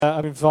I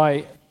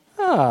invite,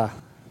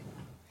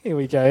 here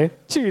we go.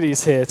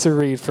 Julie's here to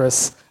read for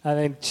us, and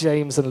then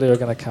James and Lou are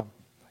going to come.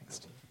 Thanks,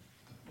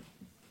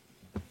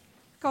 Julie.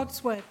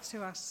 God's word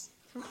to us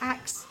from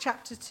Acts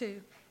chapter 2.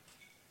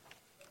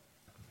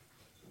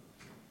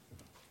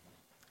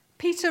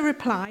 Peter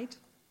replied,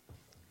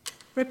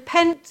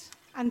 "Repent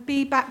and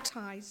be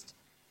baptized,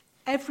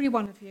 every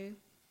one of you,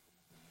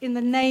 in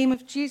the name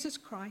of Jesus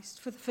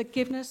Christ for the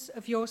forgiveness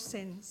of your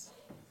sins,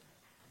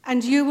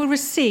 and you will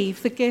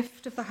receive the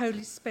gift of the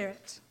Holy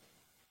Spirit.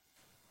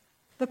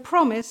 The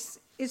promise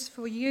is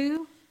for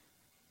you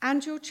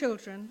and your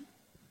children,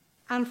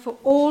 and for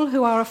all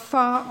who are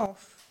afar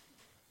off,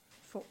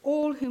 for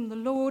all whom the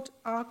Lord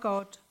our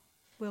God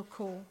will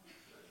call."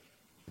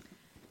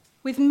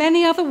 With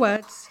many other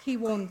words, he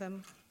warned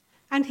them,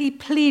 and he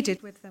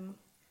pleaded with them,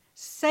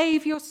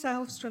 "Save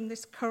yourselves from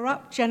this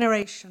corrupt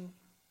generation."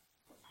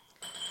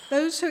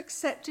 Those who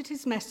accepted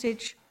his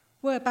message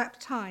were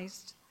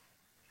baptized,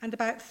 and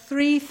about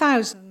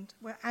 3,000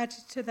 were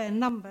added to their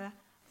number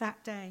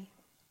that day.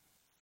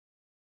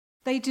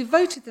 They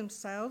devoted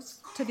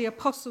themselves to the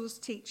apostles'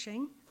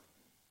 teaching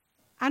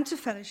and to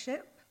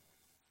fellowship,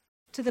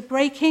 to the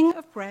breaking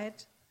of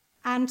bread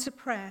and to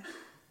prayer.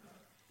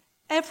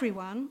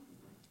 Everyone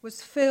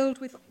was filled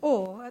with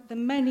awe at the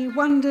many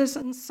wonders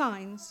and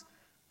signs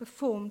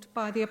performed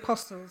by the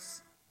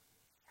apostles.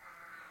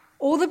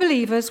 All the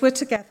believers were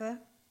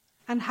together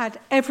and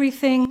had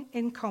everything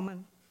in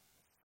common.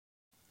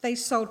 They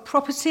sold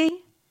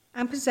property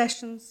and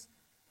possessions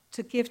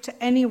to give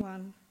to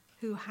anyone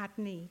who had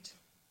need.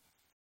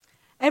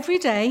 Every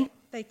day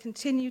they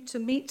continued to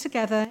meet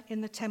together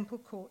in the temple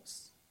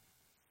courts.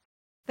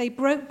 They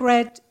broke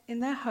bread in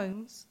their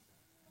homes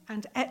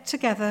and ate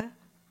together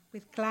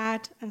with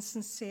glad and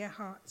sincere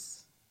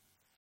hearts,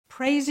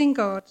 praising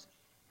God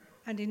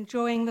and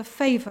enjoying the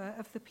favor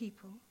of the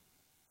people.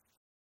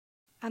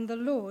 And the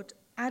Lord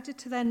added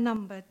to their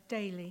number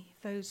daily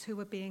those who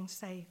were being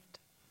saved.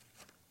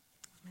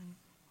 Amen.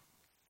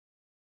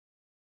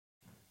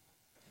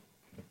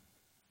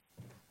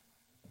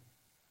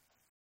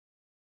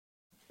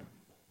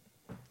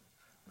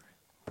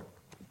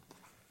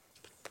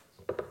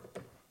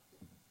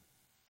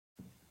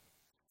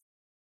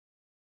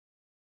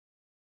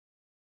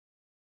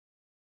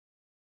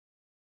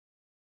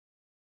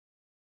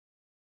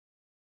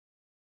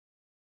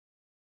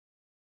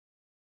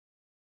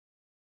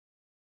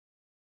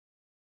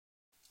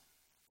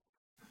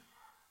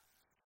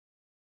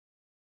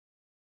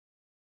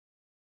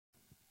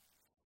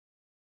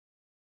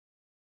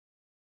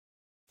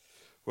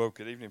 Well,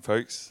 good evening,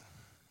 folks.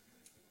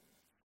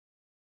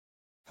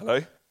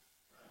 Hello.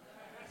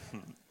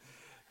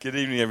 Good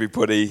evening,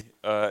 everybody.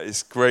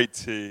 It's great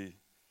to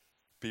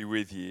be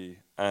with you.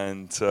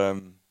 And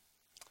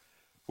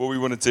what we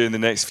want to do in the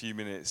next few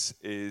minutes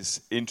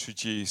is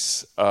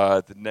introduce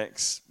the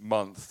next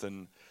month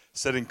and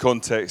set in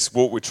context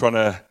what we're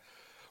trying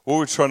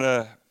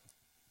to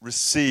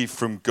receive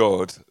from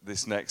God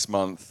this next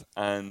month.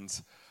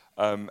 And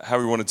how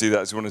we want to do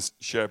that is we want to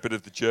share a bit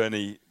of the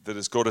journey that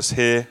has got us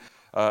here.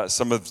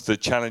 Some of the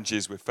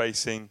challenges we're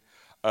facing,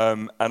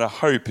 and I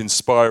hope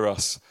inspire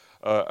us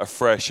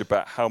afresh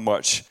about how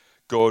much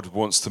God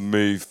wants to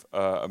move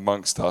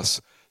amongst us.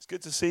 It's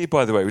good to see you,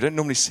 by the way. We don't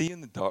normally see you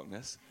in the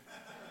darkness.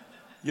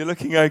 You're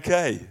looking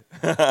okay.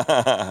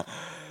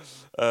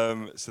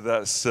 So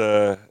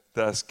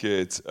that's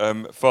good.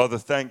 Father,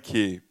 thank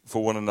you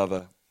for one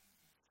another.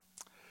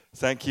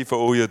 Thank you for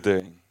all you're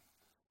doing.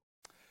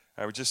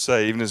 I would just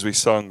say, even as we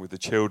sung with the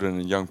children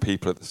and young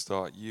people at the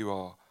start, you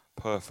are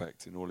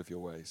perfect in all of your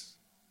ways.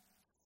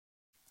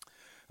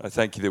 I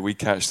thank you that we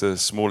catch the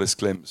smallest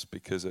glimpse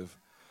because of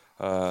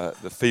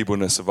the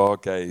feebleness of our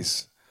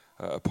gaze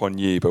upon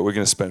you, but we're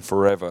going to spend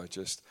forever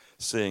just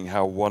seeing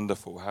how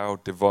wonderful, how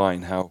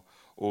divine, how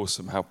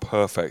awesome, how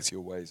perfect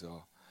your ways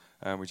are.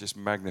 And we just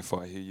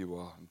magnify who you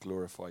are and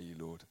glorify you,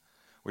 Lord.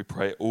 We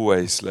pray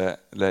always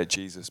let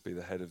Jesus be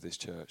the head of this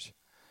church.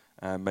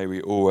 And may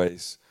we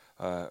always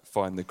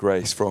find the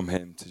grace from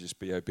him to just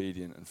be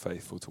obedient and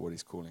faithful to what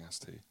he's calling us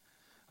to.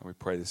 And we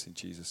pray this in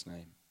Jesus'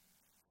 name.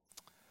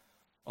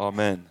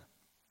 Amen.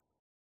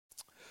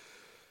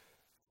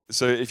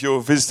 So if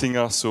you're visiting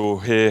us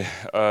or here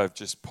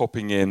just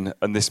popping in,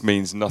 and this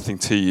means nothing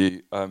to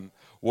you,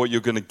 what you're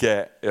going to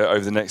get over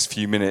the next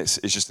few minutes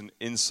is just an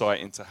insight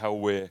into how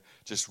we're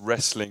just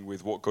wrestling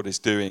with what God is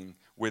doing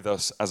with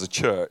us as a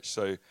church.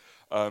 So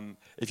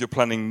if you're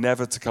planning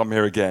never to come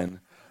here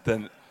again,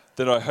 then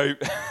I hope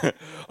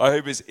I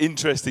hope it's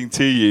interesting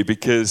to you,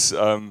 because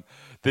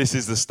this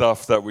is the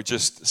stuff that we're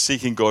just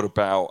seeking God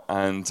about,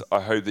 and I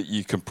hope that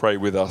you can pray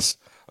with us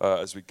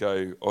as we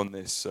go on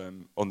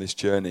this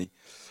journey.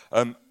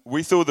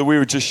 We thought that we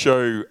would just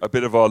show a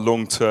bit of our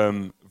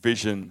long-term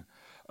vision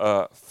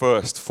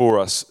first for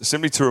us,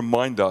 simply to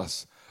remind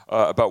us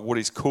about what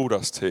he's called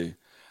us to.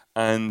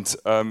 And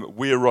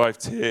we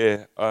arrived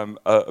here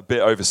a bit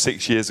over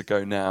 6 years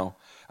ago now,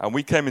 and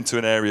we came into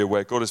an area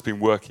where God has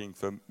been working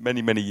for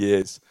many, many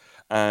years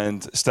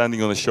and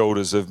standing on the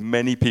shoulders of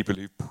many people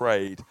who've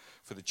prayed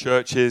for the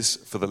churches,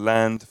 for the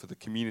land, for the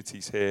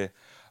communities here.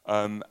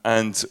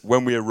 And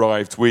when we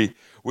arrived, we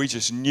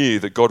just knew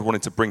that God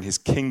wanted to bring his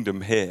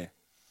kingdom here.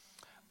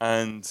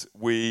 And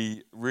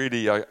we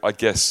really, I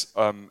guess,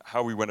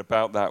 how we went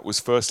about that was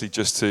firstly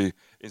just to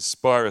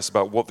inspire us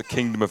about what the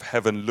kingdom of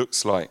heaven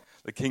looks like,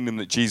 the kingdom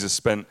that Jesus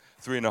spent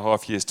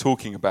 3.5 years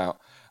talking about.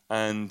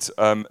 And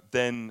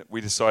then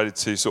we decided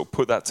to sort of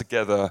put that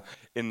together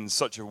in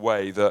such a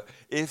way that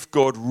if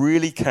God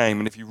really came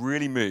and if he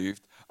really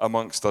moved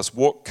amongst us,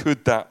 what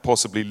could that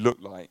possibly look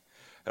like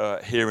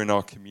here in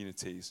our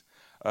communities?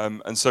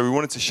 And so we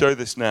wanted to show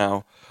this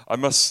now. I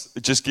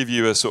must just give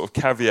you a sort of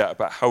caveat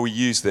about how we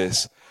use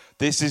this.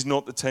 This is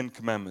not the 10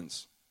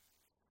 Commandments.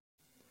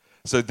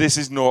 So this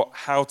is not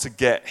how to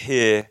get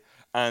here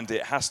and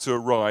it has to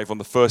arrive on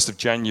the 1st of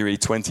January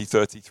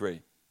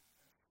 2033.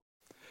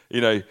 You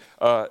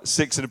know,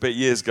 6 and a bit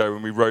years ago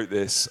when we wrote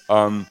this,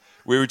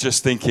 we were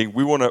just thinking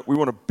we want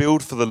to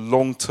build for the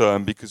long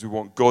term because we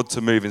want God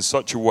to move in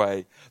such a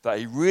way that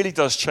he really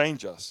does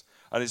change us.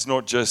 And it's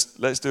not just,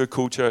 let's do a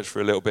cool church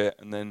for a little bit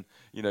and then,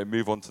 you know,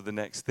 move on to the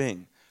next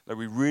thing. Like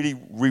we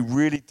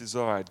really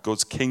desired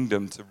God's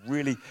kingdom to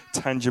really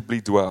tangibly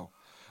dwell.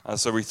 And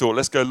so we thought,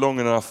 let's go long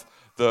enough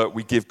that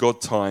we give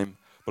God time,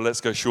 but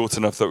let's go short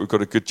enough that we've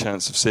got a good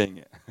chance of seeing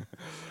it.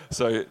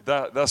 So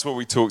that's what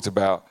we talked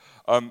about.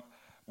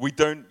 We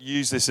don't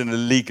use this in a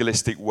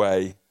legalistic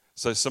way.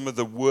 So some of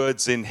the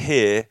words in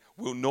here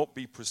will not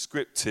be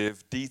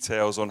prescriptive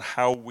details on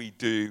how we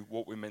do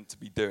what we're meant to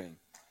be doing.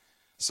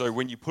 So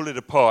when you pull it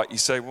apart, you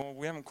say, well,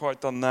 we haven't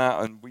quite done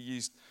that, and we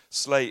used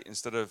slate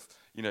instead of,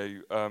 you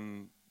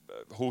know,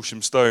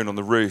 Horsham stone on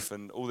the roof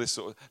and all this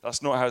sort of,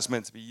 that's not how it's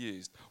meant to be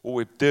used. What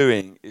we're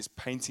doing is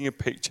painting a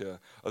picture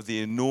of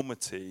the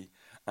enormity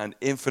and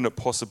infinite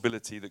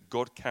possibility that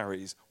God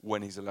carries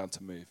when he's allowed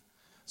to move.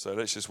 So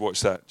let's just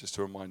watch that just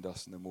to remind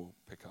us, and then we'll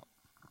pick up.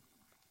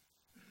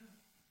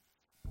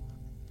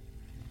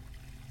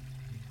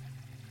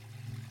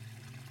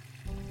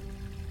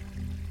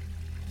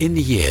 In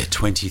the year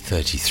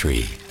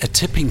 2033, a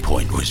tipping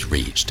point was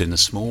reached in a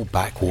small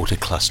backwater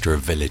cluster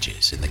of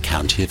villages in the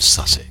county of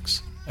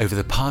Sussex. Over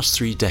the past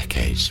 3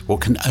 decades,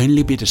 what can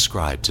only be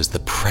described as the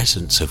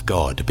presence of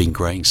God had been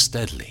growing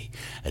steadily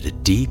at a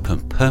deep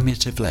and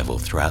permeative level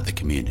throughout the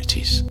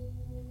communities.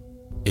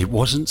 It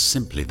wasn't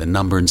simply the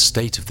number and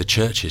state of the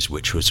churches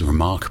which was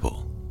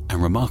remarkable,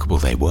 and remarkable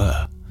they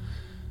were.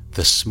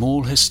 The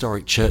small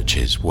historic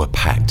churches were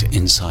packed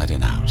inside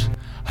and out,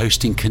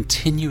 hosting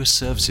continuous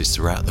services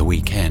throughout the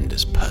weekend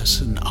as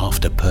person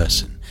after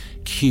person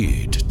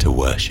queued to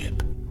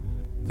worship.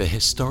 The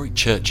historic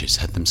churches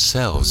had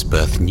themselves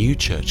birthed new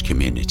church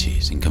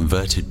communities in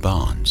converted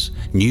barns,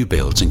 new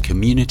builds and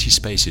community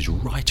spaces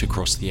right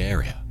across the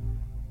area.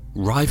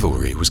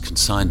 Rivalry was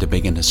consigned to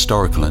being an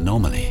historical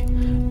anomaly,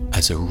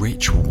 as a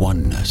rich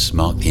oneness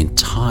marked the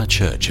entire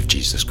Church of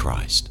Jesus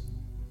Christ.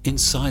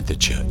 Inside the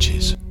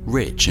churches,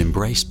 rich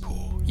embraced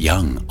poor,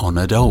 young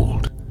honored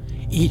old,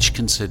 each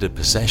considered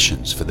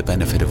possessions for the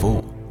benefit of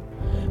all.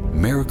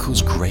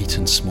 Miracles great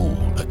and small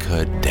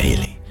occurred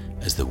daily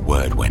as the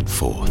word went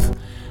forth,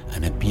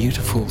 and a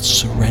beautiful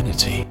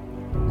serenity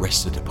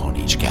rested upon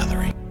each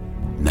gathering.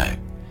 No,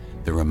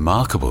 the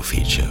remarkable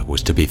feature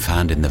was to be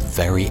found in the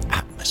very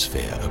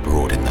atmosphere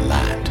abroad in the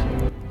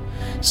land.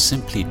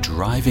 Simply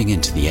driving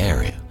into the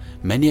area,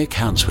 many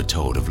accounts were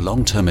told of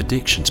long-term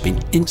addictions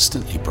being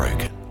instantly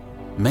broken.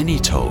 Many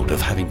told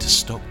of having to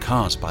stop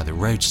cars by the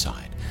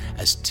roadside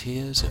as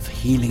tears of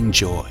healing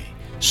joy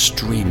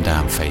streamed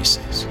down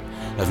faces,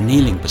 of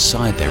kneeling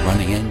beside their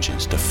running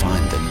engines to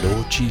find the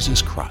Lord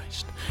Jesus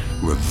Christ,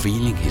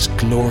 revealing his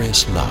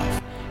glorious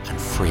love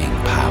and freeing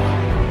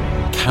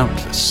power.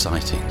 Countless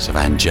sightings of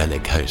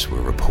angelic hosts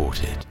were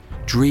reported.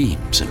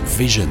 Dreams and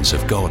visions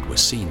of God were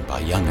seen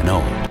by young and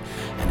old,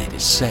 and it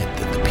is said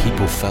that the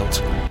people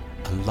felt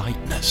a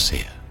lightness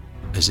here,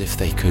 as if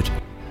they could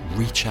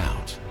reach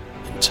out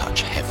and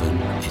touch heaven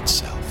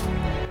itself.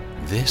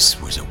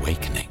 This was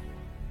awakening.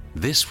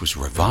 This was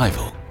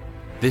revival.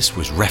 This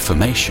was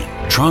reformation,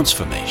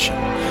 transformation,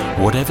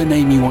 whatever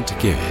name you want to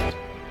give it.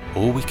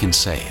 All we can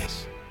say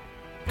is,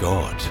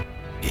 God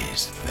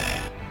is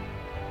there.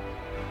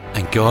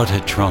 And God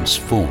had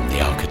transformed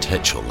the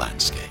architectural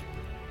landscape.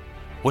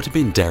 What had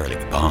been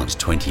derelict barns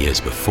 20 years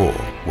before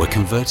were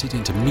converted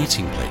into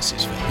meeting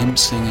places for hymn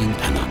singing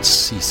and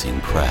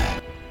unceasing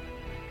prayer.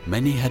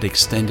 Many had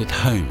extended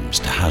homes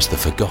to house the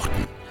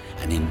forgotten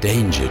and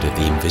endangered of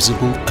the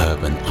invisible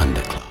urban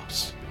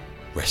underclass.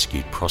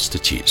 Rescued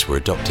prostitutes were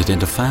adopted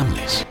into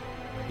families.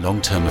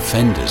 Long-term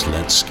offenders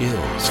learnt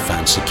skills,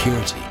 found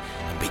security,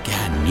 and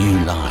began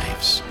new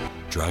lives.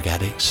 Drug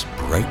addicts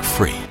broke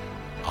free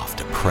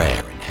after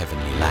prayer in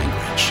heavenly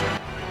language.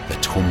 The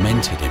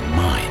tormented in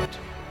mind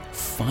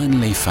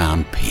finally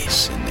found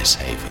peace in this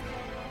haven.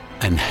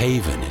 And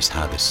haven is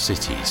how the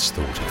cities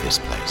thought of this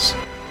place.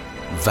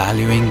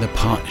 Valuing the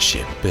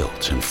partnership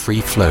built and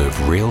free flow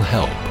of real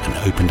help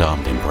and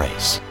open-armed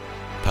embrace.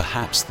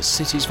 Perhaps the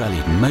cities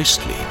valued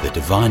mostly the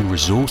divine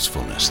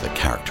resourcefulness that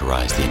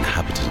characterized the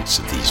inhabitants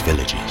of these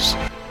villages.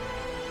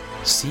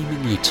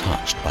 Seemingly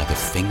touched by the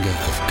finger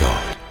of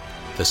God,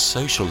 the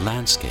social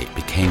landscape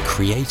became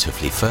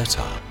creatively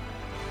fertile.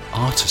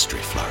 Artistry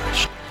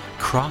flourished,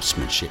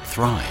 craftsmanship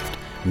thrived,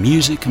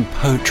 music and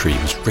poetry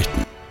was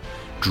written,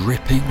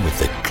 dripping with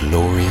the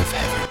glory of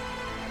heaven.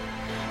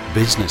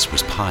 Business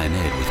was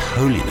pioneered with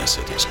holiness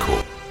at its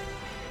core.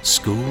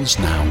 Schools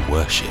now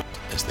worshipped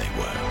as they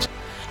worked,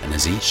 and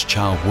as each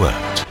child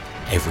worked,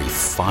 every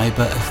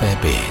fibre of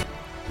their being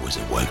was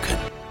awoken.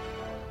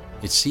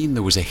 It seemed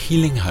there was a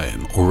healing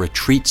home or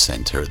retreat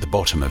centre at the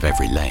bottom of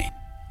every lane.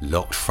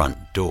 Locked front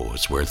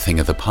doors were a thing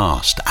of the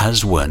past,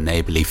 as were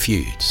neighbourly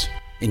feuds.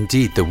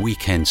 Indeed, the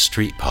weekend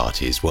street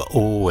parties were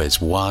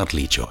always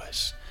wildly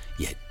joyous,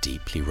 yet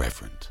deeply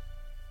reverent.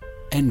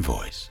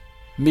 Envoys,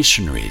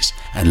 missionaries,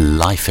 and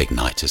life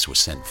igniters were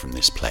sent from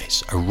this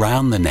place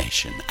around the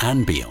nation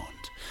and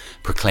beyond,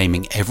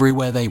 proclaiming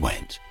everywhere they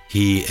went,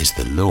 He is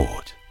the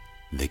Lord,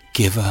 the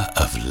giver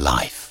of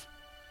life.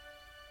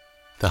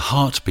 The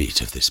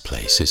heartbeat of this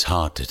place is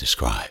hard to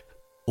describe.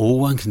 All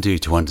one can do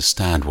to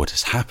understand what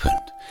has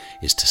happened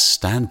is to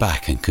stand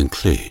back and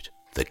conclude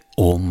that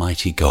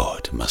Almighty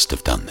God must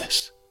have done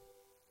this.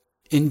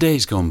 In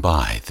days gone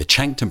by, the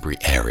Chanctonbury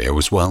area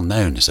was well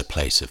known as a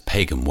place of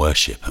pagan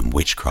worship and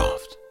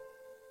witchcraft.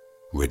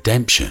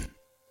 Redemption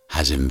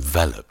has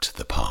enveloped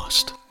the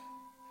past.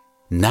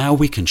 Now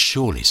we can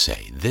surely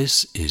say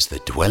this is the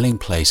dwelling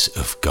place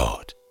of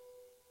God.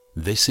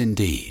 This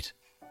indeed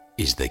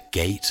is the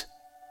gate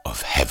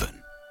of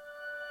heaven.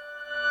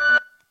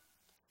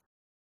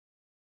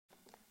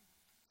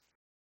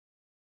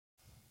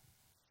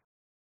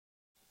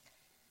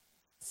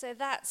 So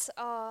that's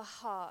our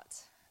heart.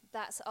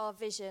 That's our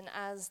vision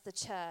as the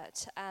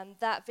church. And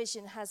that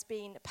vision has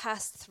been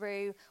passed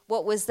through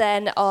what was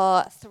then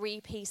our 3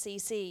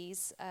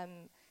 PCCs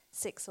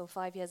 6 or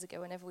 5 years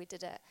ago, whenever we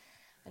did it.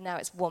 And now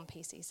it's 1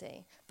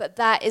 PCC. But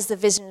that is the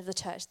vision of the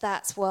church.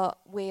 That's what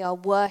we are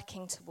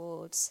working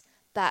towards.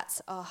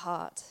 That's our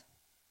heart.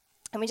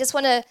 And we just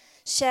want to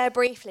share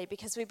briefly,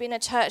 because we've been a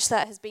church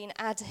that has been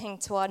adding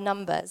to our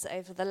numbers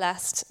over the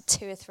last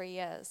 2 or 3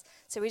 years.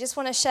 So we just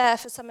want to share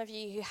for some of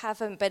you who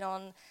haven't been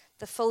on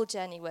the full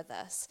journey with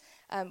us,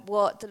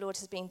 what the Lord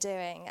has been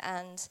doing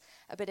and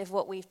a bit of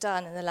what we've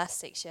done in the last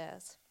 6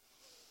 years.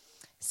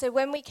 So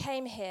when we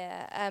came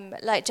here,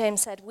 like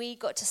James said, we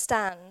got to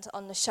stand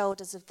on the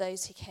shoulders of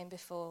those who came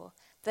before,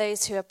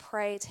 those who have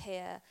prayed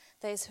here,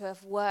 those who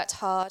have worked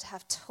hard,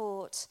 have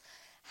taught,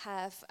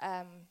 have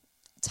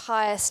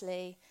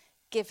tirelessly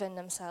given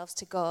themselves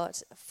to God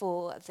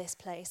for this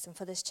place and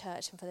for this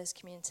church and for this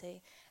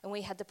community. And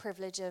we had the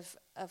privilege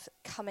of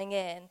coming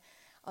in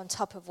on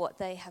top of what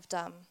they have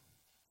done.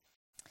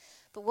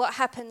 But what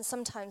happens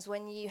sometimes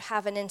when you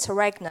have an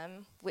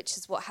interregnum, which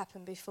is what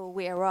happened before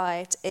we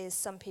arrived, is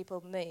some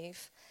people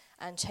move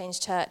and change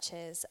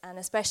churches, and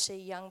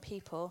especially young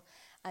people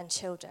and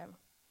children.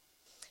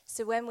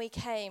 So when we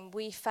came,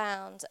 we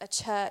found a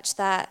church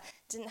that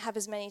didn't have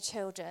as many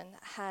children,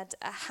 had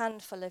a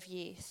handful of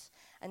youth,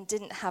 and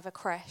didn't have a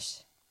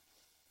creche.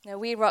 Now,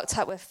 we rocked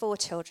up with 4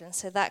 children,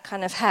 so that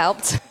kind of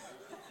helped.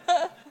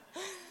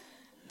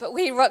 But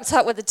we rocked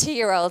up with a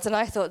 2-year-old, and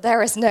I thought,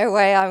 there is no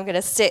way I'm going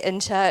to sit in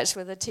church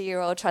with a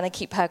 2-year-old trying to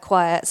keep her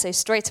quiet. So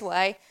straight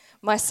away,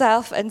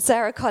 myself and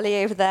Sarah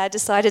Colley over there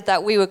decided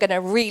that we were going to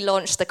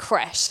relaunch the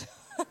creche.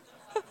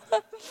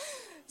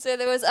 So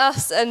there was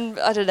us and,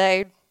 I don't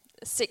know,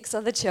 6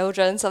 other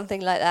children,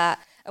 something like that.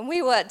 And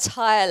we worked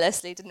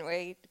tirelessly, didn't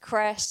we?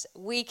 Creche,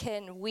 week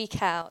in,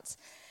 week out.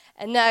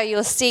 And now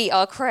you'll see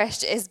our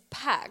creche is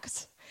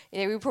packed. You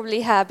know, we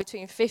probably have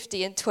between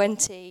 50 and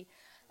 20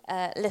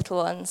 little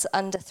ones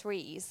under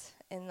 3s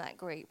in that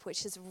group,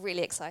 which is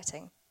really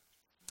exciting.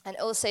 And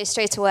also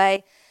straight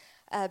away,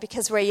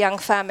 because we're a young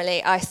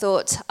family, I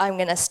thought I'm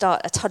going to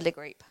start a toddler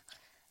group.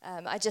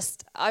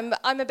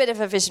 I'm a bit of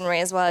a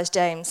visionary as well as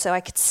James, so I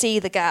could see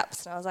the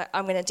gaps, and I was like,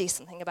 I'm going to do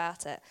something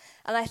about it.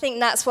 And I think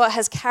that's what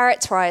has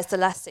characterized the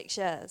last 6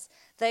 years.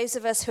 Those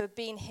of us who have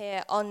been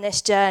here on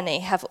this journey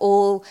have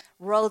all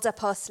rolled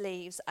up our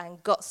sleeves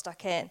and got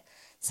stuck in.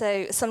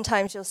 So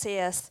sometimes you'll see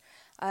us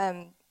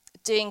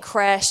doing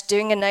creche,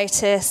 doing a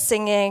notice,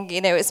 singing. You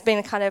know, it's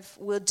been kind of,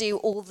 we'll do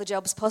all the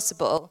jobs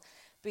possible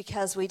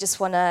because we just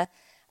want to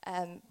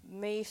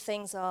move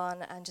things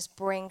on and just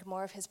bring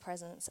more of his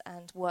presence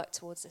and work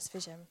towards this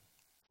vision.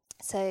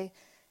 So,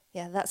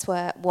 yeah, that's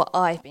what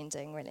I've been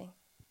doing, really.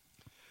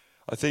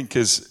 I think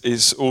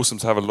it's awesome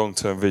to have a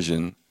long-term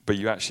vision, but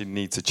you actually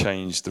need to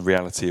change the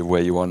reality of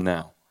where you are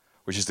now,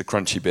 which is the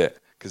crunchy bit,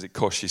 because it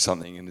costs you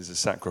something and is a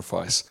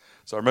sacrifice.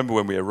 So I remember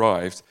when we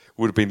arrived, it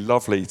would have been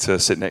lovely to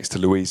sit next to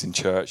Louise in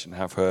church and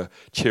have her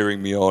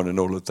cheering me on and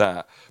all of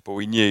that. But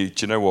we knew,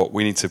 do you know what?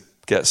 We need to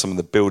get some of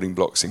the building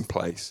blocks in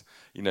place,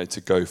 you know,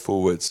 to go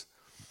forwards.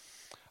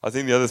 I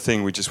think the other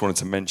thing we just wanted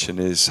to mention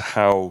is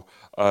how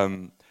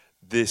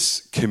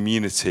this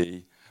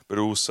community, but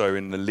also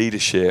in the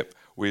leadership,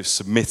 we've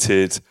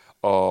submitted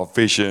our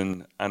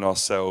vision and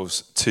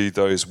ourselves to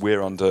those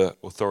we're under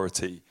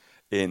authority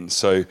in.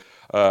 So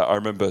I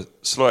remember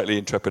slightly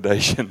in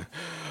trepidation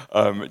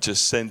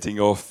just sending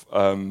off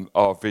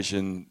our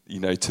vision,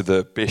 to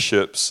the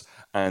bishops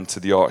and to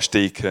the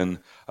archdeacon.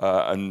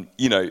 And,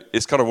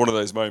 it's kind of one of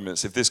those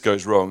moments, if this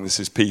goes wrong, this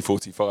is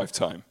P45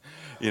 time,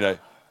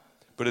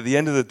 But at the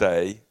end of the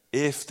day,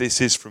 if this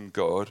is from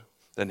God,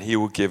 then he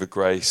will give a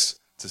grace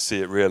to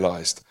see it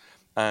realized.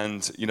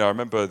 And, I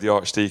remember the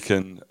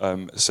archdeacon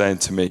saying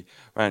to me,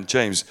 man,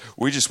 James,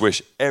 we just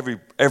wish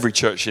every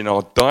church in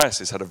our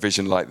diocese had a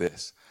vision like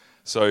this.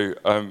 So,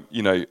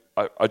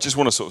 I just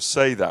want to sort of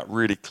say that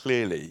really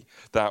clearly,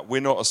 that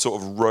we're not a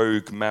sort of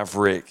rogue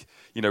maverick,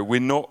 we're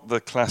not the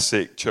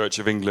classic Church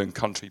of England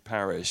country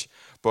parish,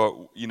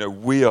 but,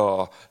 we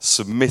are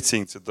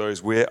submitting to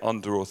those we're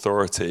under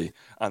authority,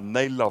 and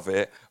they love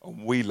it,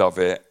 and we love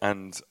it,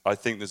 and I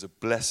think there's a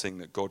blessing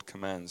that God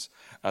commands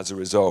as a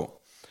result.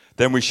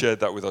 Then we shared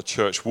that with our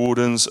church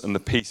wardens and the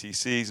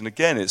PCCs, and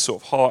again, it's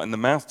sort of heart in the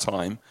mouth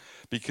time,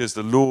 because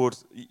the Lord,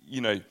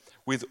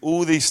 with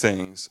all these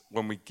things,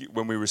 when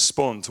we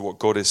respond to what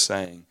God is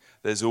saying,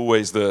 there's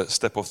always the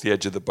step off the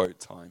edge of the boat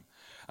time.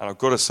 And I've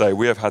got to say,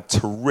 we have had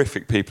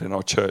terrific people in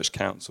our church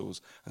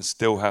councils, and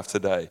still have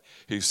today,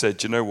 who've said,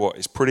 do you know what,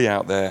 it's pretty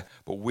out there,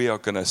 but we are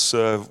going to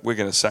serve, we're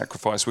going to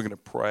sacrifice, we're going to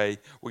pray,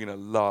 we're going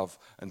to love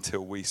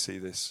until we see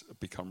this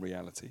become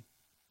reality.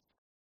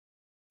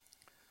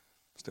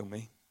 Still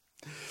me?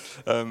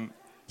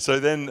 So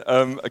then,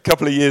 a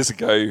couple of years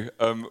ago,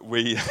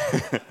 we...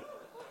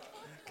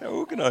 How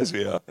organised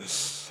we are.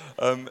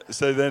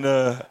 So then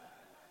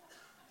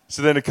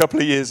a couple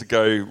of years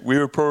ago, we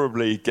were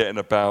probably getting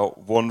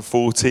about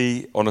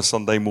 1:40 on a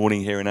Sunday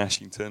morning here in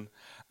Ashington,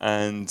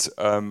 and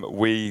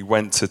we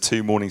went to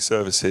 2 morning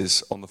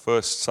services on the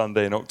first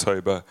Sunday in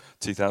October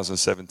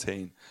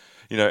 2017.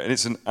 And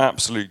it's an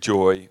absolute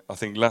joy. I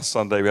think last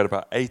Sunday we had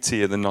about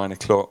 80 at the 9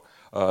 o'clock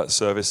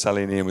service,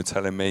 Sally and Ian were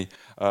telling me,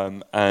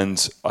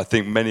 and I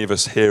think many of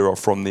us here are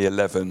from the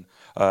 11,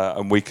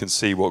 and we can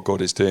see what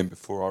God is doing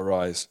before our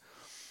eyes.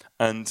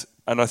 And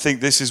I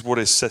think this is what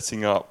is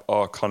setting up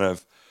our kind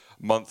of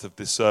month of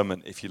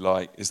discernment, if you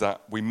like, is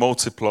that we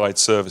multiplied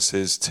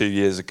services 2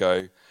 years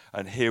ago,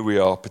 and here we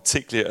are,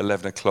 particularly at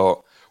 11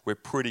 o'clock, we're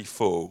pretty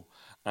full,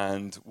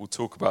 and we'll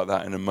talk about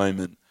that in a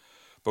moment.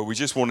 But we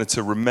just wanted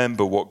to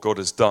remember what God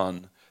has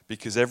done,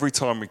 because every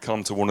time we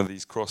come to one of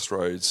these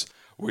crossroads,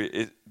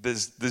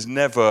 there's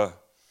never...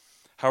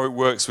 How it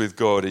works with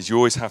God is you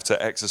always have to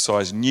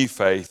exercise new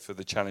faith for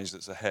the challenge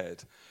that's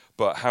ahead.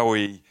 But how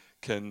we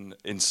can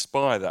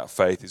inspire that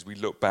faith is we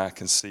look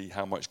back and see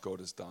how much God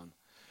has done.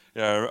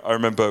 I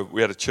remember we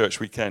had a church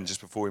weekend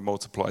just before we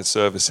multiplied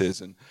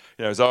services, and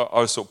as I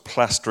was sort of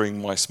plastering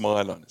my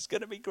smile on, it's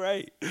going to be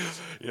great,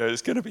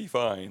 it's going to be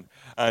fine.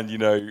 And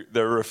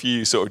there are a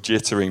few sort of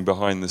jittering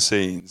behind the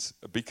scenes,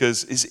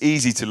 because it's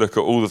easy to look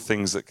at all the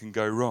things that can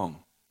go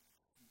wrong.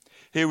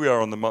 Here we are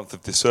on the month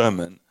of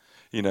discernment.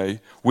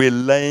 We're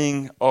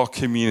laying our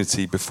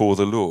community before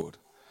the Lord.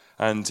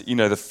 And,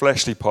 the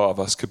fleshly part of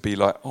us could be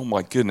like, oh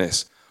my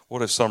goodness,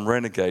 what if some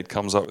renegade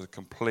comes up with a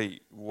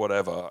complete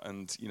whatever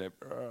and,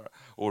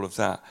 all of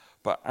that.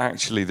 But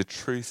actually the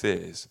truth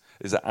is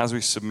that as we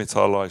submit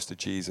our lives to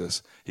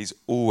Jesus, he's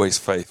always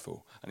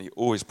faithful and he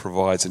always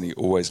provides and he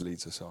always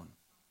leads us on.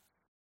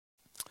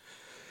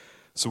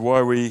 So why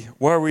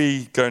are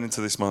we going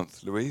into this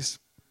month, Louise?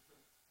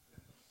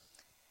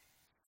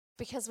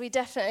 Because we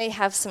definitely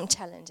have some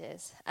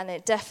challenges, and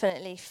it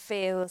definitely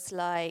feels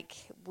like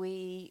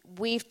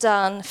we've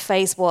done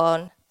phase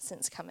 1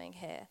 since coming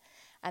here,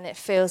 and it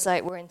feels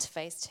like we're into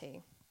phase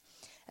 2.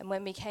 And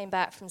when we came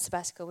back from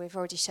sabbatical, we've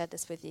already shared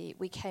this with you,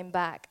 we came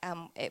back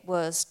and it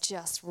was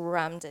just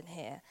rammed in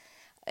here.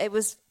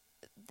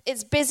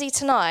 It's busy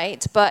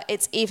tonight, but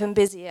it's even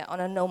busier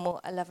on a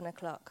normal 11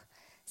 o'clock.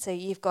 So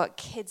you've got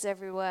kids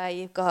everywhere,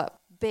 you've got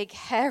big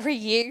hairy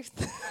youth.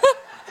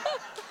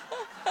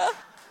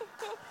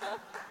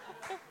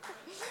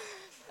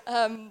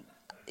 And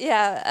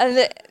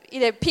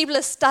people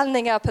are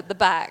standing up at the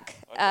back.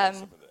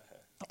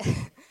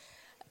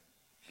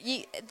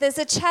 There's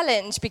a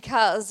challenge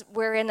because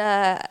we're in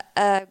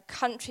a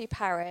country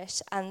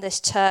parish and this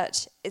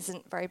church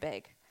isn't very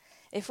big.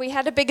 If we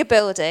had a bigger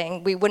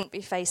building, we wouldn't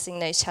be facing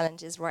those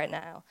challenges right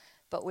now.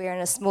 But we're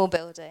in a small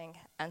building,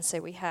 and so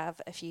we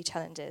have a few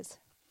challenges.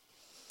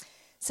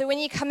 So when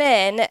you come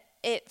in,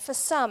 for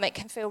some it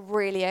can feel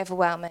really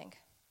overwhelming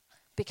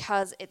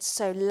because it's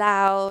so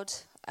loud.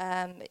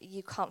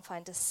 You can't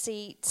find a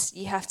seat.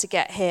 You have to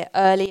get here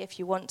early if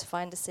you want to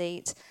find a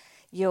seat.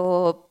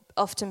 You're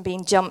often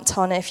being jumped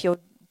on if you're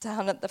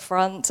down at the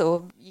front,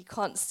 or you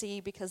can't see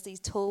because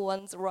these tall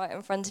ones are right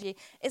in front of you.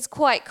 It's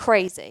quite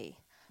crazy,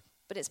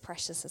 but it's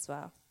precious as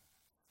well.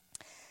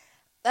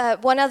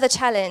 One other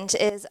challenge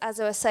is, as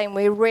I was saying,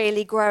 we're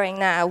really growing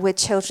now with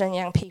children and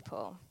young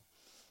people.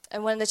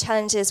 And one of the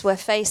challenges we're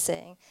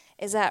facing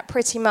is that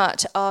pretty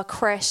much our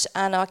creche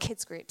and our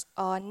kids groups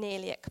are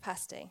nearly at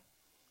capacity.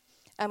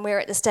 And we're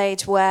at the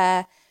stage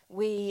where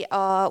we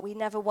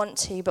never want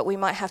to, but we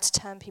might have to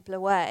turn people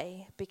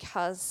away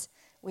because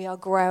we are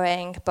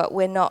growing, but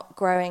we're not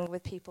growing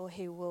with people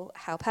who will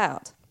help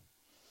out.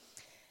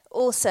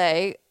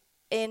 Also,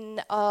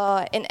 in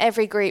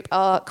every group,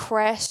 our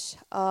creche,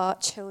 our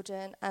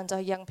children, and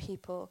our young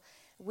people,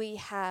 we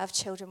have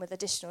children with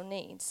additional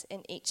needs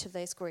in each of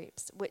those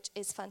groups, which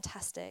is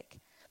fantastic.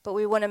 But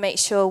we want to make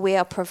sure we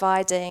are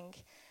providing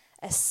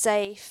a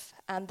safe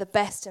and the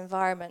best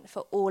environment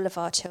for all of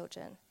our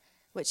children,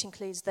 which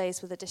includes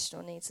those with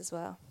additional needs as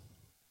well.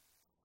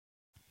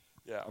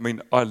 Yeah, I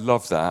mean, I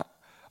love that.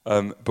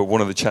 But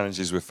one of the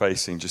challenges we're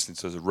facing, just in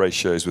terms of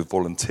ratios with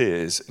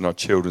volunteers in our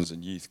children's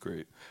and youth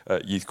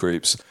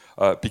groups,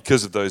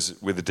 because of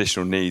those with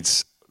additional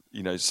needs,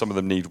 some of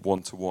them need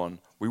one-to-one.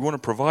 We want to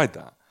provide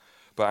that.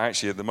 But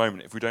actually, at the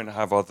moment, if we don't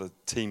have other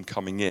team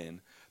coming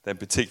in, then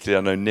particularly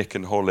I know Nick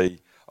and Holly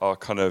are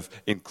kind of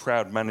in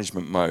crowd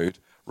management mode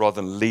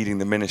rather than leading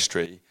the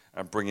ministry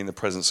and bringing the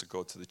presence of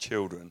God to the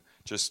children,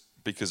 just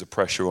because of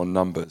pressure on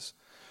numbers.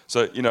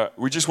 So,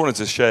 we just wanted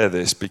to share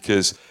this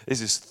because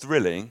this is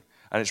thrilling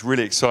and it's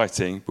really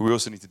exciting, but we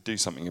also need to do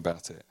something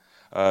about it.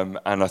 And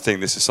I think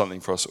this is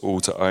something for us all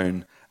to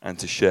own and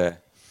to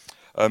share.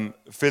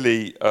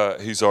 Philly,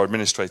 who's our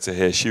administrator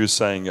here, she was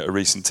saying at a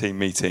recent team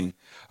meeting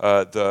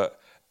that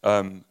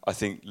I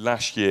think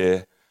last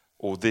year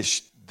or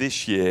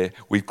this year,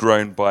 we've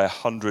grown by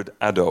 100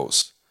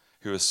 adults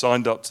who have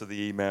signed up to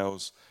the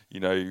emails,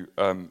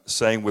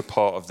 saying we're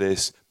part of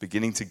this,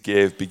 beginning to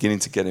give, beginning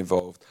to get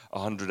involved,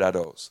 100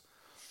 adults.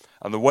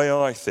 And the way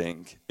I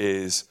think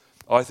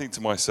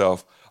to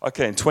myself,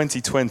 okay, in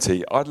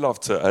 2020, I'd love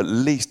to at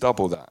least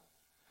double that.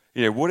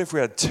 What if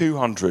we had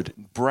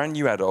 200 brand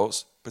new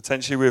adults,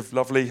 potentially with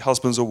lovely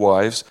husbands or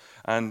wives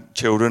and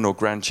children or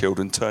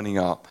grandchildren turning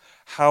up?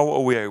 How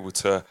are we able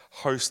to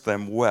host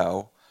them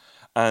well?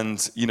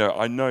 And,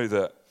 I know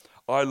that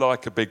I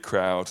like a big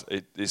crowd.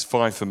 It's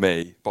fine for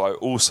me. But I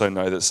also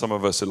know that some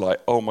of us are like,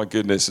 oh, my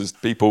goodness, there's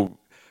people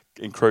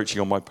encroaching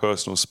on my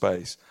personal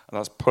space. And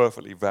that's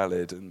perfectly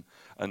valid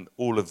and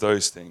all of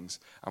those things.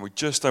 And we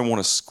just don't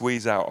want to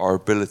squeeze out our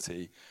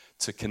ability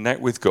to connect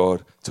with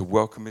God, to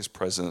welcome his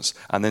presence,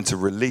 and then to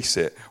release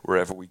it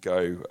wherever we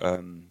go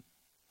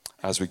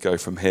as we go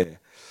from here.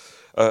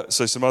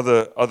 So some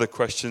other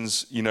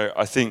questions.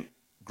 I think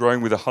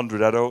growing with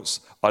 100 adults,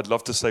 I'd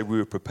love to say we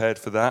were prepared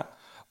for that.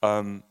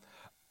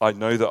 I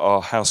know that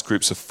our house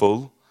groups are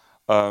full.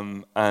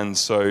 And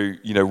so,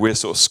 we're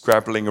sort of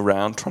scrabbling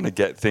around trying to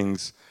get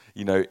things,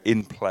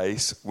 in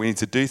place. We need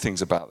to do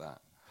things about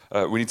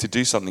that. We need to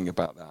do something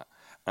about that.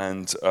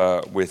 And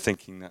we're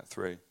thinking that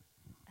through.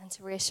 And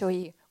to reassure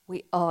you,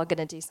 we are going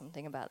to do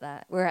something about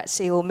that. We're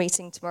actually all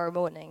meeting tomorrow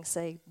morning,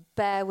 so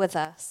bear with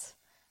us.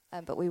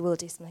 But we will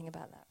do something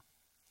about that.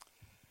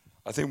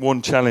 I think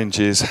one challenge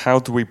is how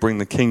do we bring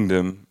the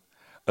kingdom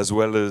as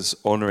well as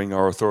honouring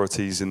our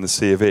authorities in the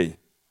C of E?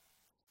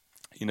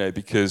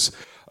 Because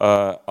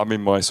I'm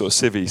in my sort of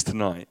civvies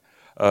tonight.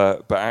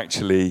 But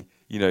actually,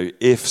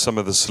 if some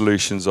of the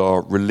solutions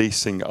are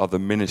releasing other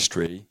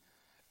ministry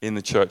in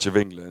the Church of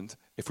England,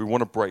 if we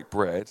want to break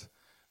bread,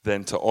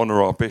 then to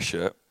honour our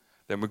bishop,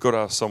 then we've got to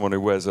have someone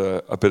who wears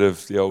a bit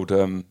of the old,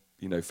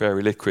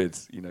 fairy liquid,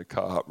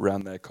 cut up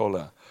around their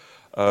collar.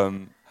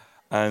 And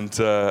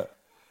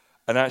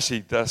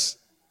actually,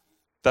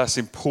 that's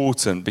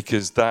important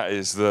because that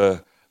is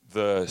the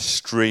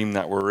stream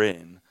that we're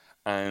in,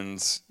 and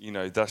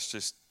that's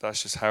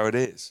just how it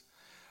is.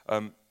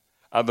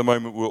 At the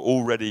moment, we're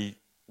already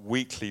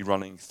weekly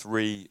running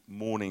 3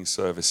 morning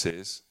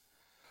services.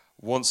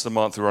 Once a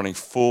month, we're running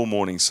 4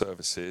 morning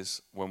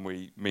services when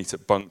we meet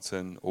at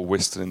Bunkton or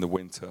Wiston in the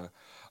winter,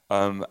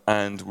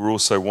 and we're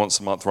also once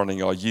a month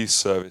running our youth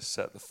service,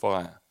 Set the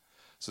Fire.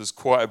 So there's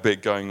quite a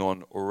bit going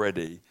on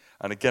already.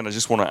 And again, I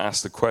just want to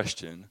ask the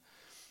question,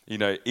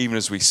 even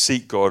as we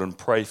seek God and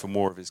pray for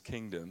more of his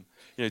kingdom,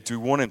 do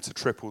we want him to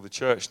triple the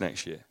church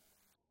next year?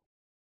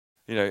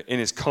 In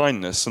his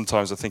kindness,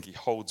 sometimes I think he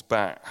holds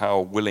back how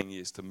willing he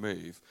is to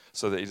move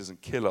so that he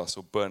doesn't kill us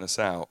or burn us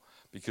out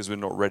because we're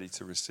not ready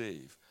to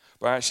receive.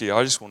 But actually,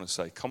 I just want to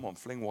say, come on,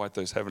 fling wide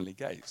those heavenly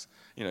gates.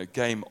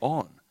 Game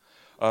on.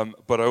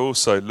 But I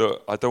also,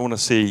 I don't want to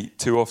see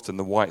too often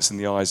the whites in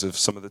the eyes of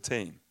some of the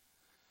team.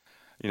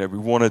 We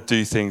want to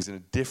do things in a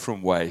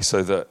different way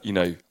so that,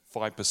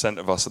 5%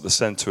 of us at the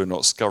centre are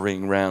not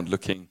scurrying around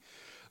looking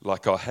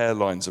like our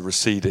hairlines are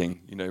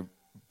receding,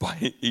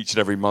 by each and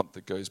every month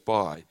that goes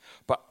by.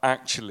 But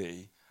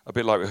actually, a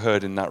bit like we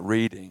heard in that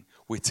reading,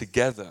 we're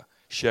together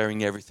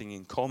sharing everything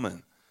in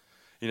common.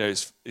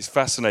 It's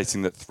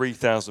fascinating that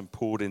 3,000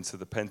 poured into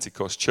the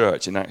Pentecost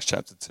church in Acts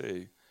chapter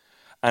 2.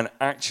 And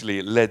actually,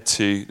 it led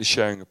to the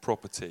sharing of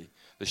property,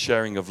 the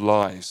sharing of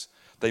lives.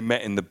 They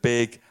met in the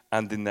big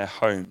and in their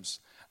homes.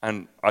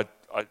 And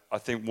I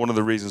think one of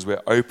the reasons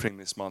we're opening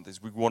this month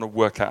is we want to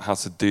work out how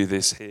to do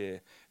this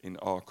here in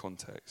our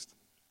context.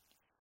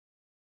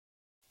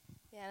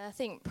 Yeah, and I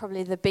think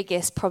probably the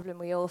biggest problem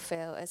we all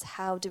feel is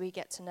how do we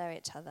get to know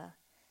each other?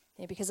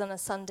 Because on a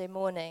Sunday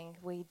morning,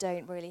 we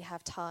don't really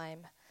have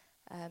time.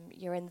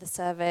 You're in the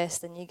service,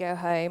 then you go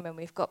home, and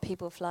we've got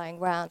people flying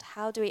around.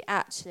 How do we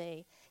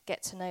actually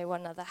get to know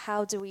one another?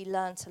 How do we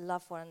learn to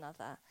love one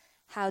another?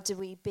 How do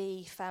we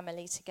be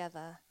family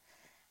together?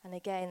 And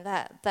again,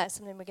 that's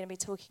something we're going to be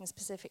talking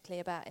specifically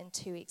about in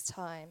 2 weeks'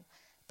 time.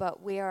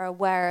 But we are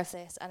aware of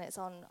this, and it's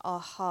on our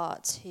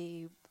heart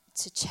to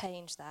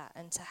change that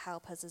and to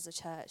help us as a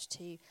church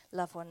to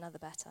love one another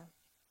better.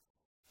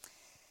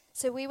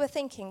 So we were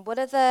thinking, what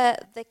are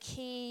the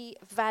key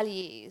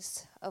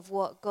values of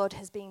what God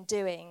has been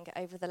doing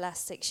over the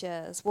last 6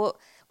 years? What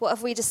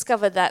have we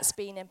discovered that's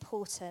been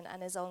important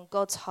and is on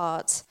God's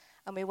heart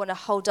and we want to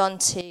hold on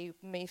to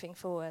moving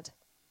forward?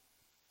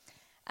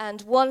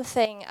 And one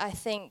thing I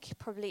think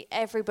probably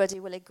everybody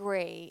will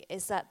agree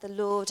is that the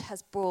Lord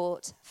has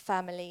brought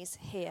families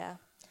here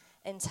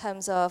in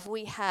terms of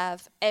we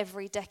have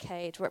every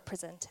decade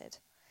represented,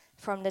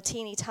 from the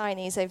teeny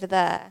tinies over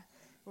there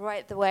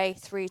right the way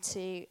through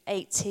to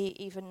 80,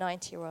 even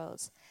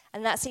 90-year-olds.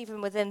 And that's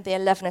even within the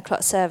 11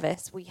 o'clock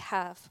service, we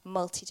have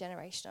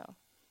multi-generational.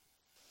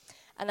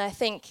 And I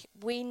think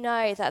we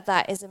know that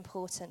that is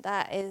important.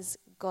 That is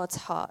God's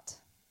heart.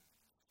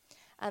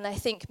 And I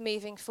think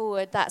moving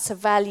forward, that's a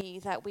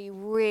value that we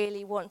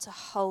really want to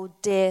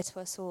hold dear to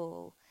us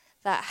all.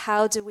 That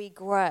how do we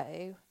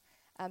grow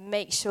and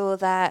make sure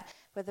that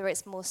whether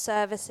it's more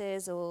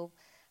services or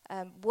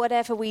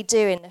whatever we do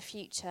in the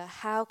future,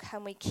 how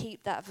can we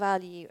keep that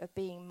value of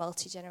being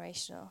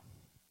multi-generational?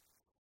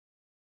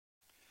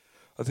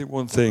 I think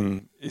one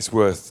thing is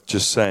worth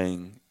just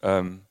saying,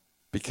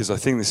 because I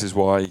think this is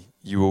why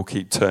you all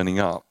keep turning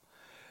up,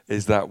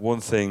 is that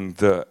one thing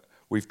that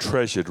we've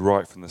treasured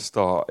right from the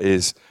start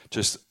is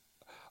just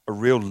a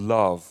real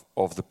love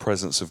of the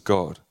presence of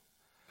God,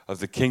 of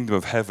the kingdom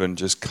of heaven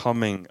just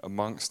coming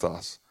amongst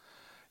us.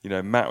 You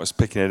know, Matt was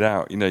picking it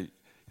out. You know,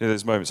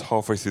 there's moments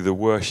halfway through the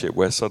worship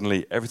where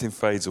suddenly everything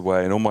fades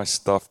away and all my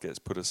stuff gets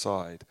put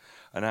aside.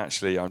 And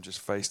actually, I'm just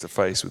face to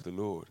face with the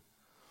Lord.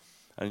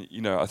 And,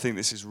 you know, I think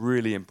this is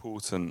really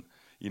important,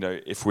 you know,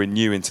 if we're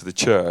new into the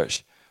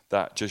church,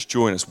 that just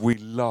join us. We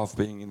love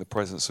being in the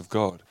presence of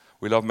God.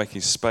 We love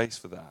making space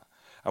for that.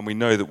 And we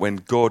know that when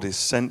God is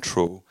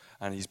central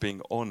and he's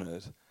being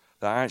honored,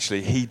 that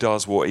actually he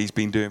does what he's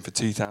been doing for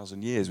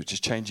 2,000 years, which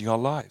is changing our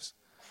lives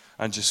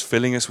and just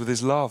filling us with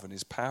his love and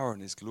his power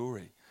and his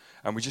glory.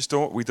 And we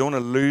don't want to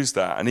lose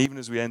that. And even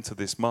as we enter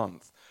this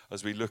month,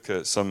 as we look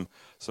at some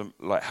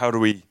like how do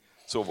we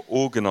sort of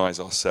organize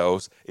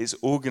ourselves, it's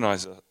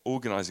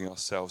organizing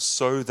ourselves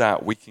so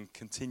that we can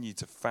continue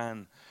to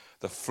fan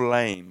the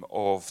flame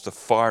of the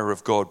fire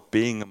of God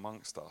being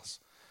amongst us.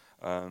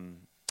 So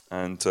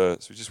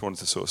we just wanted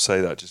to sort of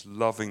say that, just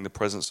loving the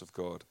presence of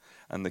God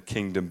and the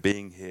kingdom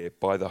being here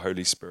by the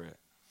Holy Spirit.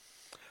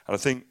 And I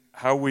think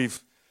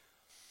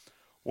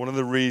one of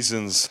the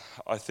reasons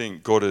I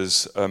think God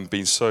has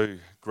been so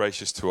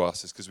gracious to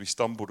us is because we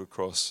stumbled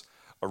across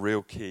a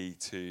real key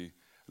to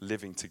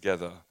living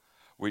together,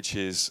 which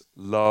is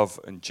love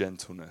and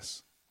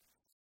gentleness.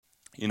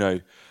 You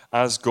know,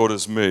 as God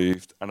has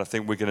moved, and I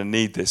think we're going to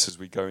need this as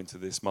we go into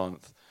this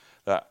month,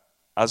 that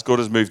as God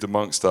has moved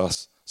amongst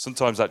us,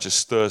 sometimes that just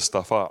stirs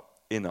stuff up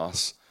in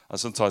us, and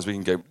sometimes we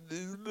can go,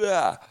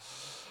 "Blah."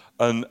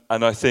 And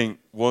I think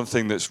one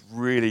thing that's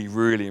really,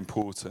 really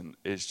important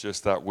is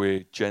just that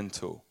we're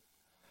gentle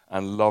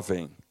and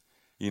loving,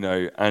 you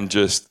know, and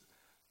just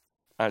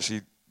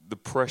actually the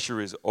pressure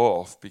is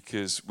off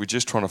because we're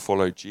just trying to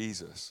follow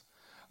Jesus.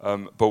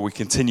 But we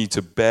continue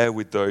to bear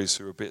with those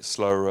who are a bit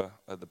slower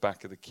at the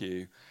back of the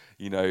queue,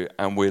 you know,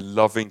 and we're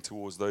loving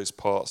towards those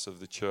parts of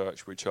the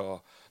church which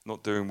are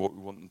not doing what we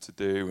want them to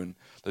do, and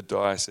the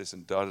diocese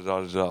and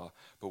da-da-da-da-da.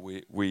 But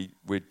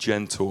we're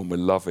gentle and we're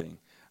loving.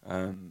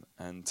 I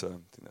think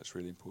that's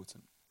really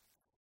important.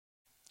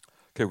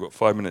 Okay, we've got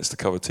 5 minutes to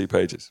cover 2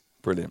 pages.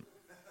 Brilliant.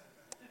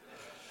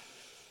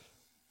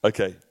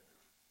 Okay.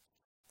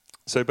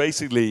 So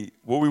basically,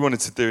 what we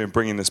wanted to do in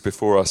bringing this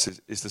before us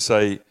is to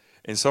say,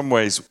 in some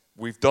ways,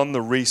 we've done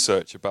the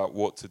research about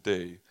what to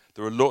do.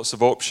 There are lots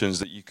of options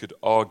that you could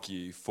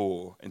argue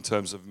for in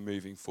terms of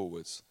moving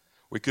forwards.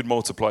 We could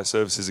multiply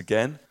services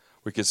again.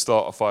 We could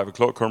start a 5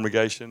 o'clock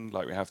congregation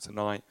like we have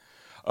tonight.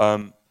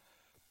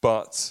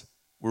 But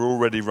we're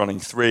already running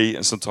 3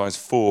 and sometimes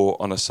 4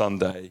 on a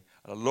Sunday.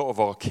 And a lot of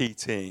our key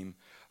team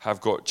have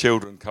got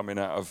children coming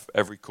out of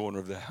every corner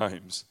of their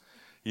homes.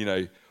 You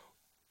know,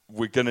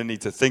 we're going to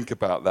need to think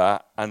about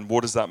that. And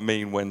what does that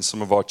mean when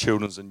some of our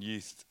children's and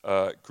youth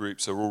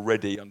groups are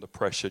already under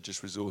pressure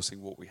just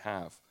resourcing what we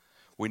have?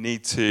 We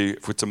need to,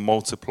 if we're to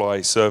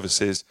multiply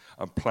services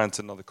and plant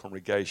another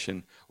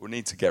congregation, we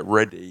need to get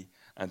ready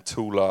and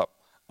tool up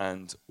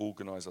and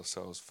organize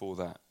ourselves for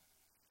that.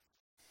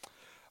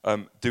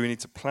 Do we need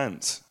to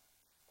plant?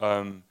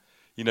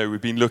 You know,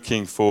 we've been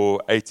looking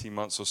for 18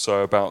 months or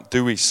so about,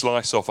 do we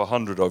slice off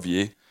 100 of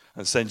you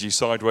and send you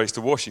sideways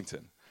to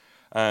Washington?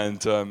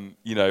 And,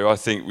 you know, I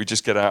think we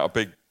just get out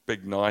a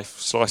big knife,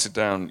 slice it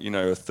down, you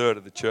know, a third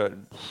of the church.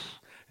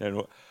 You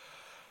know,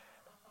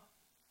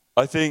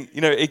 I think,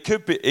 you know, it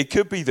could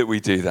be that we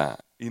do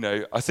that. You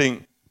know, I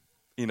think,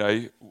 you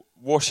know,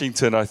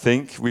 Washington, I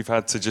think we've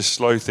had to just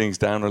slow things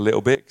down a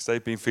little bit because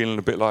they've been feeling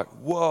a bit like,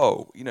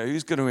 whoa, you know,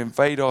 who's going to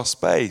invade our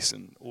space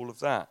and all of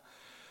that.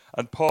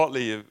 And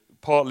partly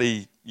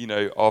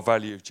our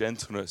value of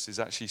gentleness is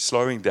actually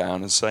slowing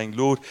down and saying,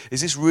 Lord,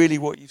 is this really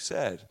what you've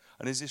said?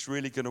 And is this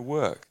really going to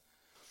work?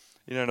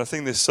 And I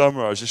think this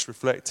summer I was just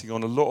reflecting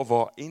on a lot of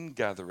our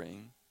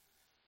in-gathering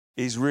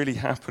is really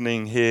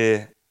happening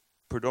here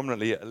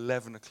predominantly at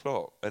 11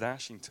 o'clock at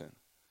Ashington.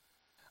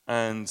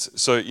 And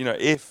so,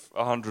 if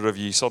 100 of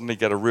you suddenly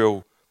get a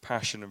real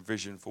passion and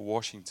vision for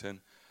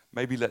Washington,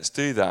 maybe let's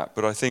do that.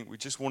 But I think we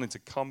just wanted to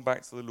come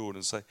back to the Lord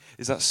and say,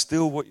 is that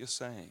still what you're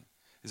saying?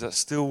 Is that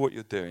still what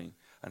you're doing?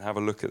 And have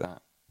a look at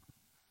that.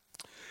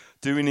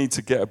 Do we need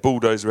to get a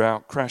bulldozer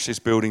out, crash this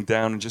building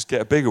down, and just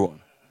get a bigger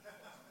one?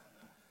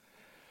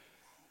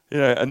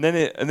 And then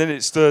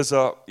it stirs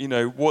up,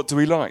 what do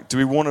we like? Do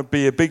we want to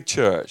be a big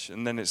church?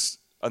 And then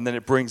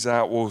it brings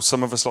out, well,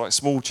 some of us like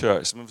small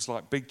church, some of us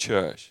like big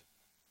church.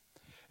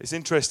 It's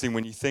interesting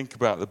when you think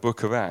about the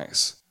book of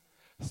Acts,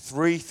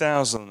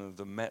 3,000 of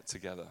them met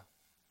together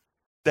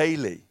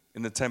daily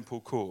in the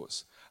temple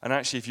courts. And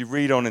actually, if you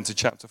read on into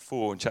chapter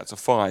 4 and chapter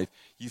 5,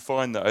 you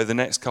find that over the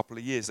next couple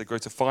of years, they grow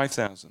to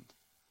 5,000.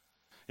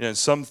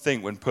 Some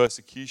think when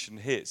persecution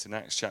hits in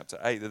Acts chapter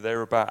 8 that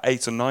they're about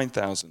 8,000 or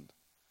 9,000.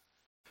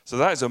 So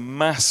that is a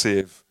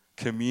massive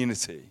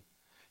community,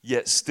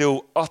 yet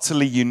still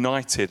utterly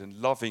united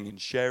and loving and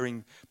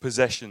sharing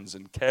possessions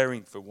and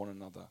caring for one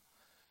another.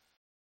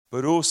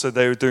 But also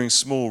they were doing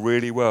small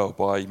really well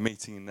by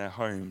meeting in their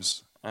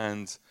homes.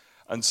 And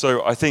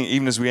so I think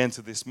even as we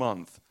enter this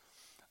month,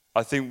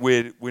 I think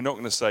we're not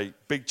going to say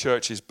big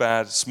church is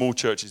bad, small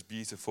church is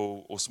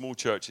beautiful, or small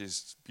church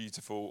is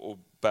beautiful or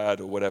bad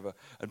or whatever,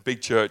 and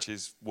big church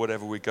is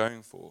whatever we're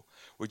going for.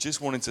 We're just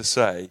wanting to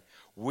say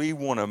we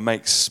want to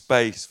make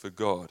space for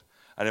God.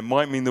 And it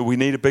might mean that we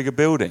need a bigger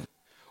building,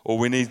 or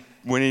we need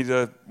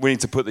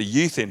to put the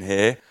youth in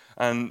here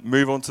and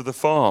move on to the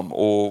farm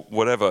or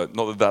whatever.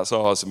 Not that that's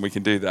ours and we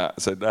can do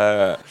that.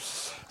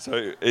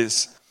 So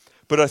it's...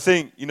 But I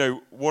think,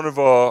 one of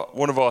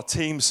our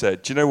teams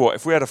said, do you know what?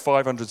 If we had a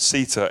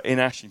 500-seater in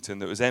Ashington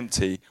that was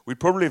empty, we'd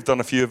probably have done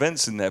a few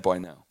events in there by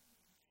now.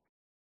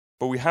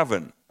 But we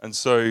haven't. And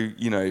so,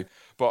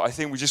 but I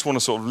think we just want to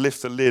sort of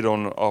lift the lid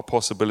on our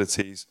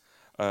possibilities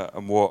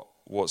and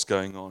what's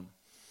going on.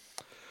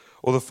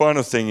 Or the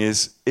final thing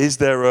is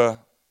there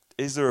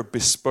a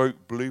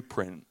bespoke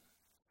blueprint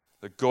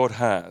that God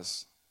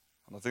has?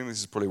 And I think this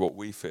is probably what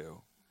we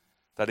feel,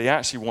 that he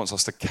actually wants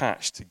us to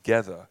catch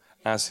together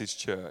as his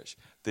church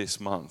this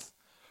month,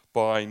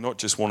 by not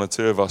just one or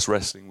two of us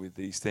wrestling with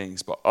these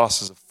things, but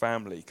us as a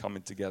family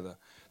coming together,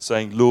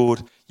 saying,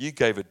 Lord, you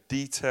gave a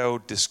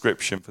detailed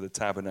description for the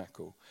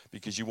tabernacle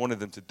because you wanted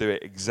them to do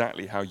it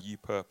exactly how you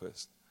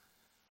purposed.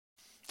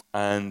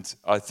 And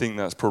I think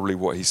that's probably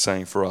what he's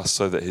saying for us,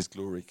 so that his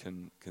glory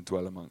can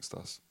dwell amongst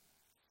us.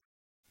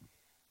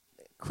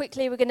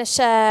 Quickly, we're going to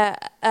share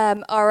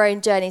our own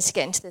journey to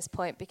get into this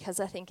point, because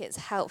I think it's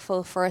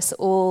helpful for us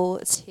all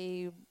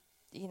to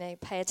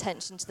pay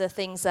attention to the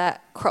things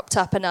that cropped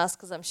up in us,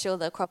 because I'm sure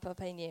they'll crop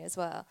up in you as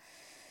well.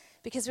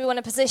 Because we want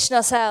to position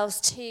ourselves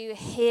to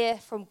hear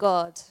from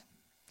God.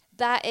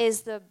 That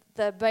is the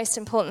most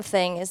important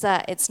thing, is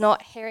that it's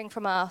not hearing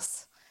from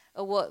us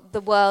or what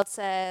the world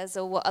says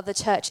or what other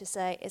churches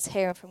say, it's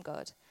hearing from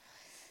God.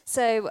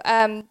 So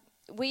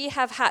we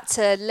have had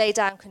to lay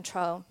down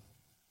control,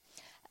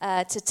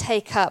 to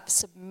take up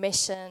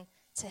submission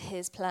to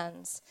his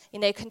plans.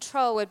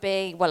 Control would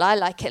be, well, I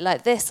like it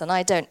like this and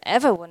I don't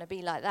ever want to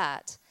be like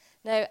that.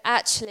 No,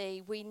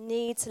 actually, we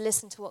need to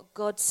listen to what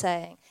God's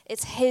saying.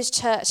 It's his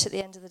church at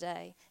the end of the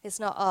day. It's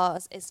not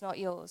ours, it's not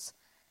yours.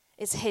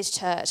 It's his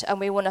church, and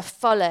we want to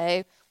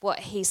follow what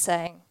he's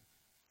saying.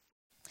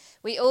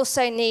 We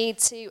also need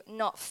to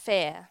not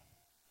fear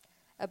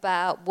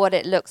about what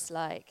it looks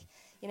like.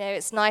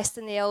 It's nice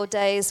in the old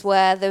days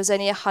where there was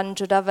only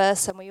 100 of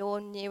us and we all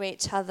knew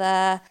each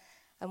other.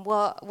 And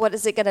what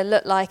is it going to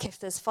look like if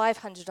there's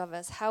 500 of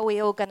us? How are we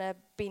all going to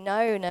be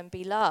known and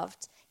be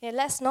loved?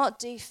 Let's not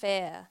do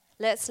fear.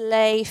 Let's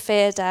lay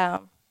fear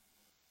down.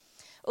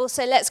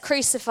 Also, let's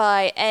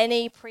crucify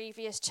any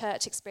previous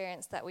church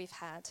experience that we've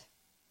had.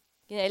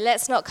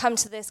 Let's not come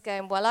to this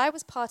going, well, I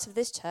was part of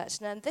this church,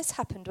 and then this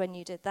happened when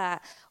you did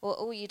that. Or,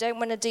 oh, you don't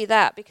want to do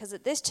that because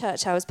at this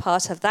church I was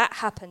part of, that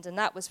happened and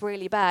that was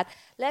really bad.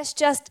 Let's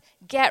just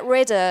get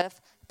rid of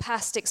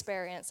past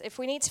experience. If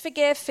we need to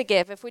forgive,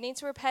 forgive. If we need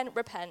to repent,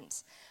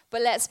 repent.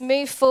 But let's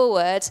move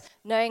forward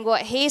knowing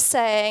what he's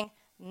saying,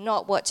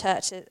 not what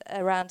churches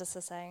around us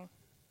are saying.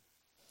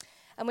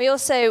 And we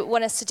also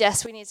want to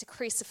suggest we need to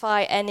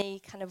crucify any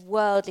kind of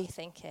worldly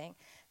thinking.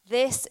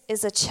 This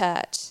is a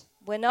church.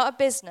 We're not a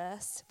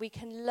business. We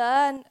can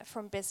learn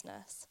from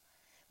business.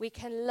 We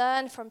can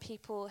learn from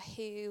people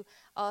who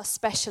are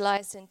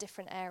specialized in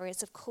different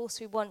areas. Of course,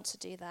 we want to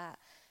do that.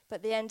 But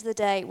at the end of the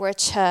day, we're a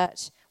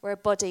church, we're a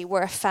body,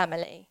 we're a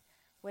family.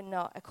 We're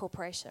not a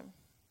corporation.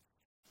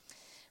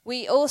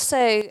 We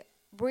also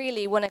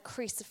really want to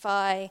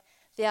crucify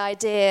the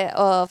idea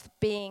of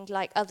being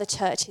like other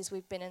churches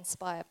we've been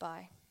inspired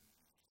by,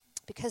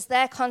 because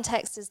their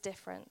context is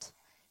different.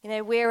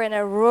 We're in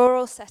a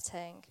rural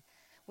setting.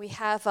 We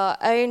have our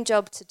own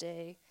job to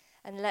do,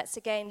 And let's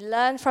again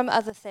learn from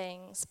other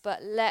things,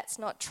 but let's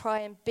not try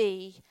and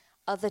be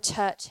other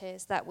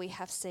churches that we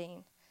have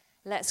seen.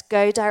 Let's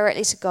go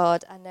directly to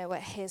God and know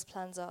what his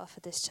plans are for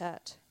this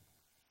church.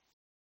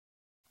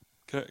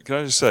 Can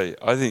I just say,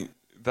 I think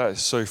that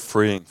is so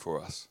freeing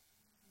for us.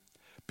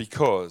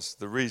 Because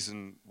the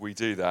reason we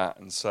do that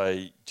and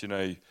say,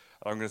 I'm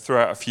going to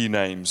throw out a few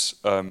names.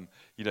 We're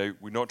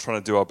not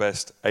trying to do our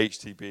best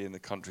HTB in the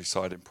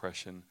countryside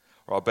impression,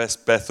 or our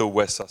best Bethel,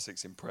 West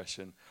Sussex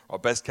impression, or our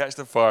best Catch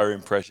the Fire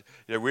impression.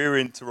 We were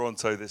in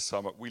Toronto this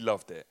summer. We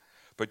loved it.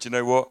 But you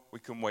know what? We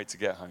couldn't wait to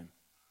get home.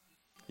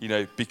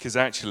 Because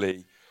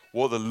actually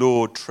what the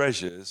Lord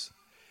treasures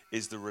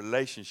is the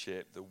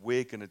relationship that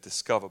we're going to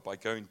discover by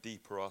going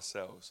deeper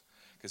ourselves.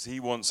 Because he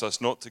wants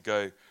us not to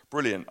go,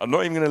 brilliant, I'm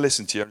not even going to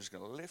listen to you. I'm just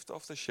going to lift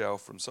off the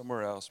shelf from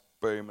somewhere else,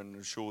 boom, and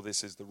ensure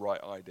this is the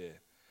right idea.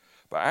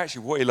 But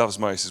actually what he loves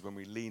most is when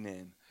we lean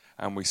in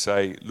and we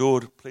say,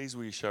 Lord, please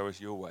will you show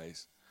us your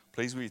ways?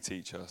 Please will you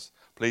teach us?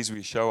 Please will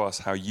you show us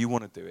how you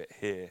want to do it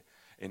here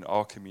in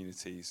our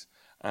communities?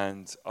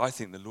 And I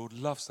think the Lord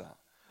loves that.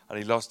 And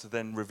he loves to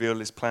then reveal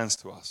his plans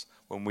to us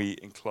when we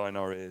incline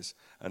our ears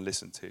and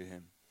listen to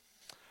him.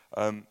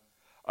 I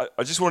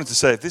just wanted to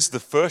say, if this is the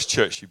first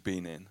church you've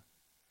been in,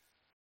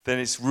 then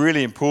it's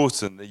really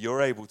important that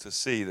you're able to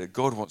see that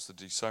God wants to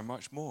do so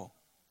much more.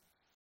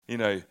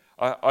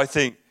 I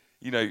think,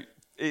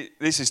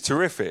 this is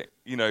terrific,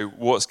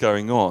 what's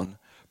going on,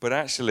 but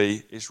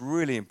actually it's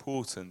really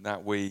important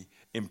that we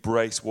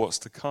embrace what's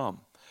to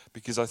come.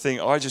 Because I think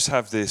I just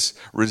have this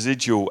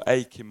residual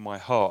ache in my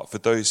heart for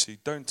those who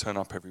don't turn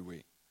up every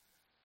week.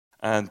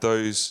 And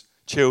those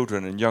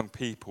children and young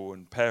people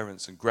and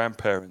parents and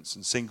grandparents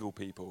and single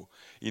people,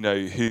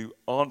 who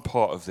aren't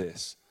part of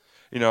this.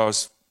 I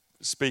was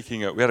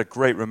speaking we had a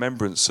great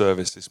remembrance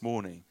service this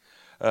morning,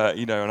 and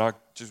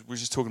we're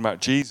just talking about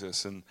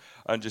Jesus and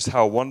just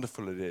how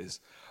wonderful it is.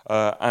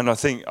 And I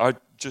think I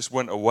just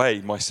went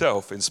away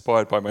myself,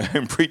 inspired by my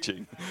own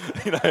preaching,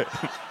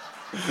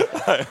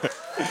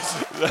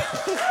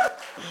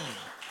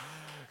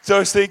 So I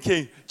was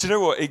thinking, do you know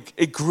what?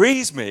 It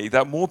grieves me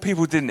that more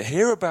people didn't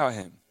hear about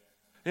him.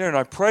 And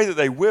I pray that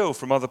they will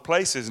from other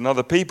places and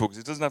other people, because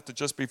it doesn't have to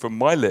just be from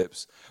my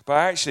lips. But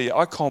actually,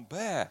 I can't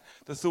bear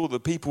the thought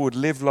that people would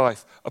live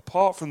life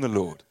apart from the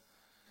Lord.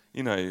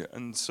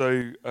 And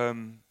so,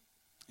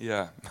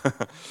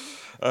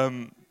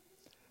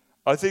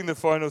 I think the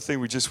final thing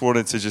we just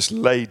wanted to just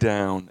lay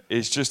down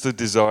is just a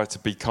desire to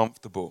be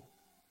comfortable.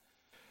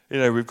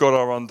 We've got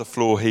our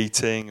underfloor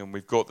heating and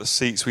we've got the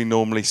seats we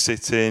normally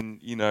sit in.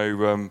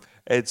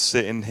 Ed's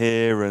sitting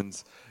here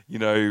and,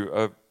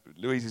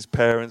 Louise's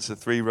parents are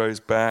 3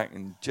 rows back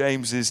and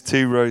James is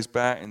 2 rows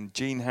back and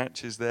Jean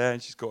Hatch is there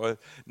and she's got a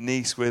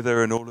niece with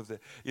her and all of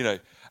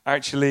that.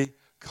 Actually,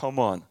 come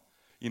on.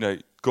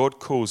 God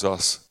calls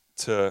us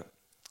to,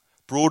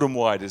 broad and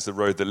wide is the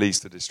road that leads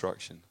to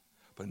destruction,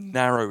 but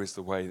narrow is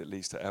the way that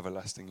leads to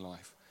everlasting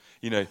life.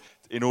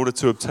 In order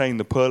to obtain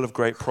the pearl of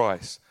great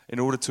price, in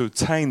order to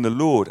obtain the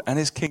Lord and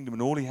his kingdom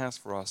and all he has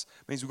for us,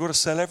 means we've got to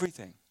sell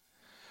everything.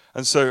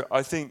 And so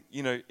I think,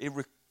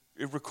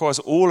 it requires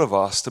all of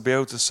us to be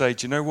able to say,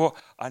 do you know what?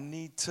 I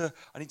need to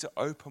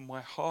open my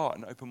heart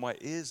and open my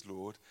ears,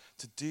 Lord,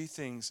 to do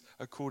things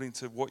according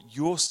to what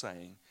you're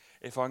saying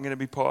if I'm going to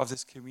be part of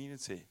this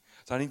community.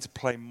 So I need to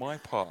play my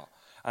part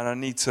and I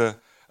need to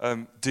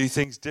do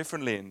things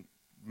differently and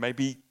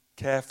maybe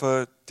care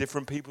for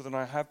different people than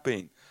I have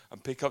been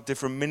and pick up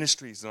different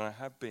ministries than I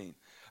have been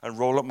and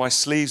roll up my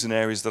sleeves in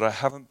areas that I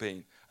haven't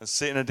been and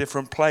sit in a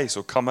different place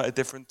or come at a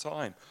different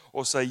time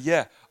or say,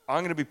 yeah, I'm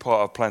going to be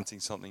part of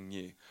planting something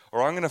new,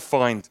 or I'm going to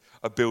find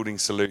a building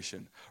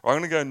solution, or I'm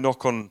going to go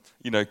knock on,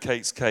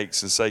 Kate's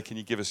Cakes and say, can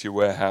you give us your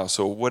warehouse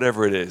or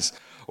whatever it is,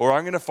 or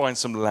I'm going to find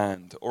some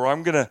land, or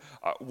I'm going to,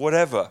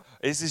 whatever.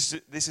 This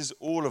is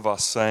all of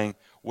us saying,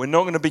 we're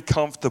not going to be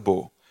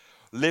comfortable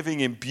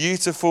living in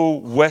beautiful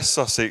West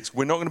Sussex.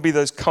 We're not going to be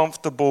those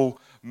comfortable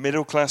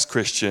middle-class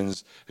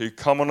Christians who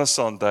come on a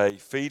Sunday,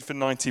 feed for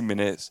 90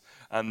 minutes,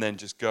 and then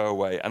just go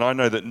away. And I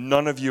know that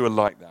none of you are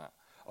like that.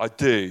 I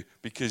do,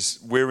 because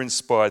we're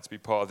inspired to be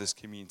part of this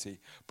community,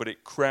 but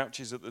it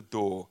crouches at the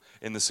door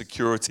in the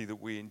security that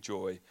we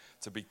enjoy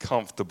to be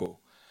comfortable.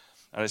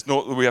 And it's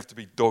not that we have to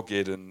be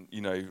dogged and,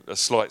 a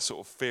slight sort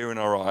of fear in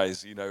our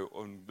eyes,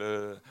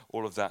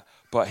 all of that.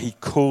 But he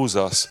calls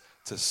us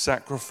to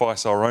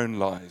sacrifice our own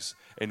lives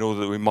in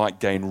order that we might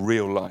gain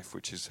real life,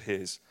 which is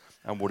his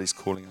and what he's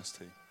calling us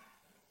to.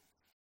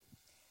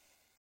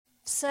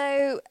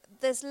 So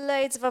there's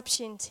loads of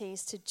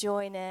opportunities to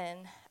join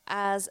in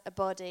as a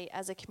body,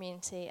 as a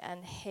community,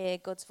 and hear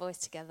God's voice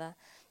together.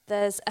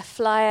 There's a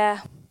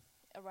flyer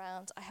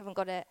around. I haven't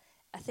got it.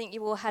 I think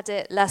you all had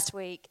it last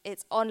week.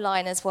 It's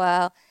online as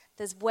well.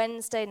 There's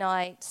Wednesday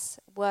nights,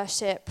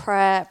 worship,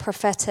 prayer,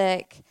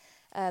 prophetic.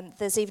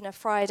 There's even a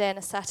Friday and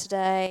a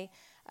Saturday.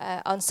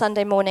 On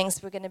Sunday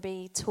mornings, we're going to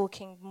be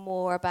talking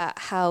more about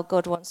how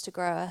God wants to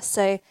grow us.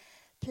 So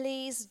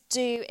please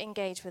do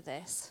engage with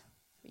this.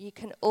 You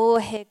can all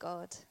hear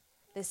God.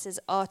 This is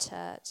our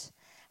church.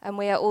 And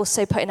we are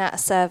also putting out a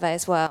survey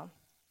as well.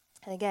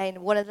 And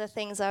again, one of the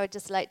things I would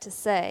just like to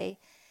say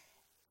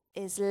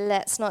is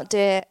let's not do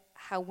it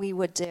how we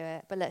would do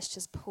it, but let's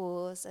just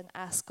pause and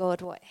ask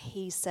God what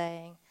he's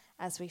saying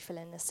as we fill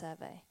in the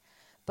survey.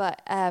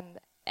 But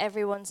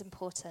everyone's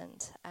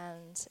important,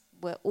 and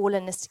we're all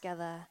in this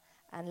together,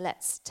 and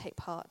let's take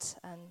part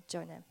and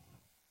join in.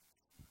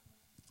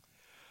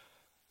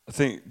 I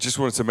think just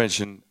wanted to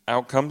mention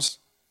outcomes,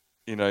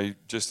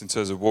 just in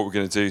terms of what we're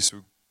going to do. So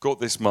we've got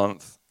this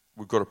month,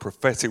 we've got a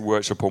prophetic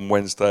workshop on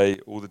Wednesday,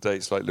 all the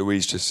dates like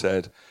Louise just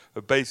said.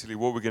 But basically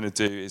what we're going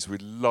to do is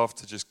we'd love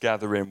to just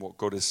gather in what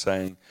God is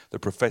saying, the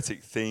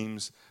prophetic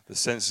themes, the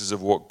senses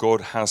of what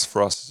God has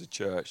for us as a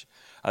church.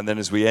 And then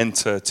as we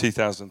enter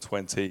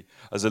 2020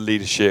 as a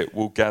leadership,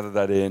 we'll gather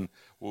that in.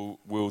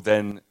 We'll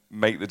then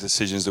make the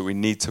decisions that we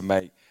need to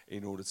make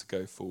in order to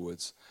go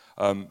forwards.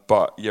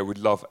 But yeah, we'd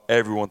love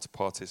everyone to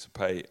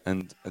participate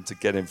and to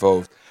get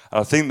involved. And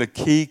I think the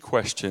key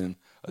question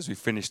as we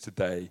finish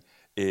today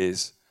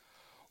is,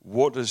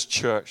 what does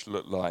church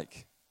look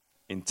like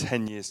in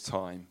 10 years'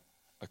 time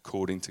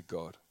according to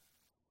God?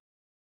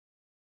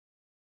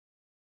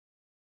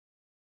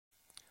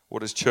 What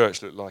does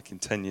church look like in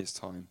 10 years'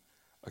 time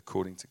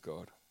according to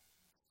God?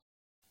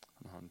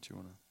 Han, do you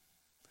want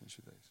to finish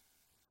with these?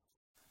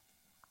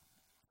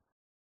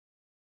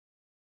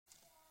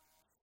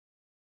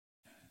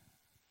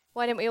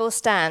 Why don't we all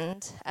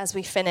stand as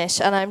we finish?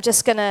 And I'm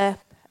just going to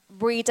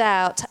read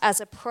out as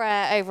a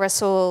prayer over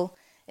us all.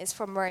 It's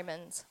from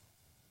Romans.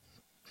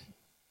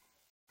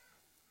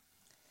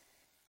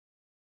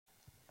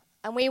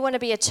 And we want to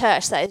be a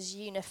church that is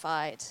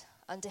unified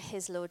under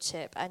his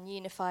lordship and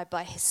unified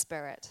by his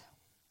Spirit.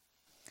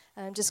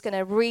 And I'm just going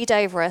to read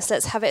over us.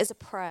 Let's have it as a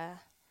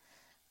prayer,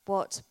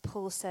 what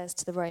Paul says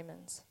to the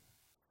Romans.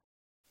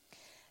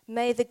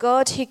 May the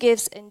God who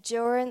gives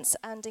endurance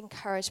and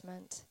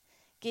encouragement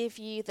give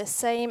you the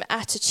same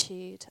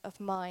attitude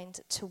of mind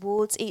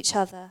towards each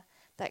other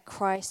that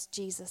Christ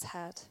Jesus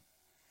had,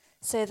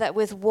 so that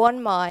with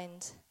one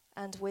mind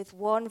and with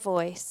one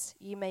voice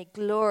you may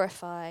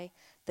glorify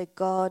the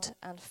God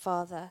and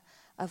Father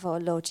of our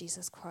Lord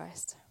Jesus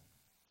Christ.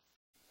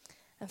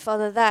 And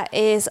Father, that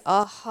is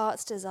our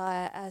heart's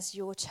desire as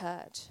your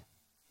church.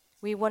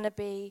 We want to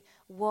be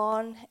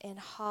one in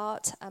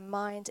heart and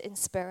mind and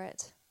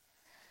spirit,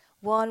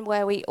 one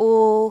where we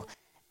all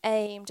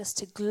aim just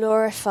to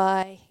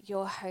glorify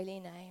your holy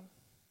name.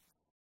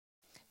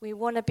 We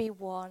want to be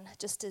one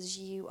just as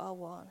you are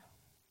one.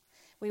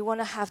 We want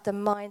to have the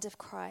mind of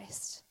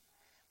Christ.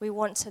 We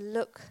want to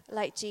look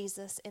like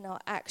Jesus in our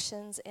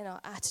actions, in our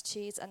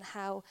attitudes, and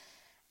how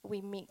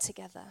we meet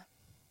together.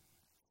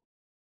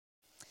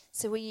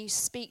 So will you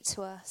speak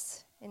to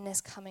us in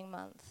this coming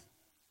month?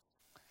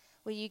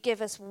 Will you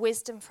give us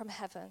wisdom from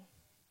heaven?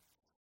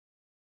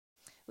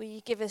 Will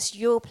you give us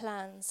your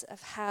plans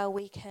of how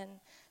we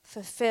can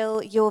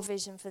fulfill your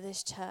vision for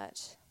this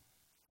church?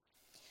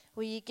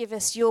 Will you give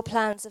us your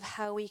plans of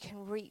how we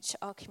can reach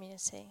our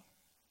community?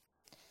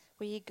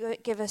 Will you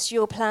give us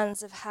your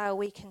plans of how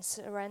we can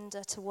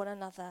surrender to one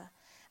another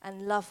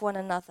and love one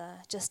another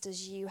just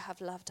as you have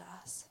loved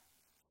us?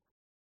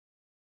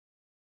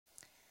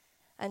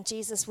 And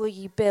Jesus, will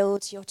you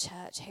build your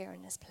church here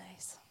in this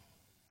place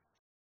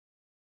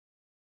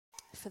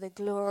for the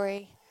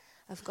glory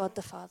of God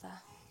the Father?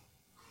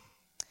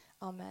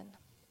 Amen.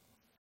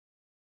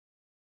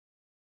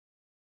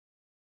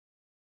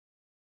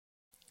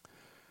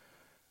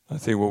 I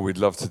think what we'd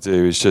love to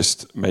do is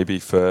just maybe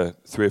for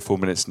 3 or 4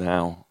 minutes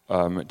now,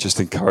 just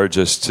encourage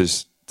us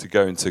to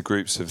go into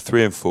groups of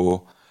 3 and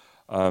 4.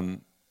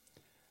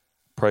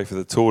 Pray for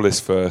the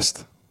tallest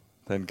first,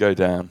 then go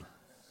down.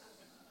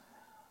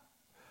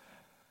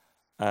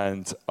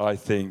 And I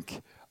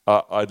think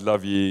I'd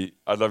love you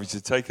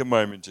to take a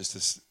moment just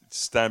to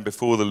stand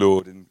before the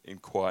Lord in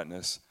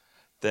quietness,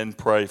 then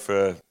pray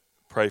for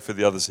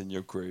the others in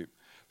your group.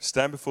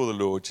 Stand before the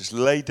Lord, just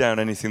lay down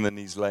anything that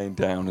needs laying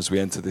down as we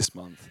enter this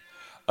month,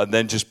 and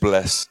then just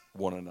bless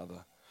one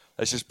another.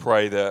 Let's just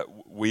pray that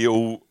we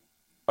all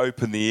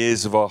open the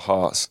ears of our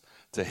hearts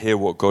to hear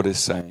what God is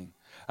saying,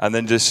 and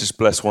then just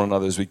bless one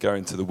another as we go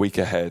into the week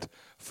ahead,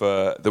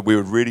 for that we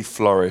would really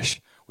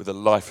flourish with the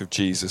life of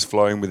Jesus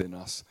flowing within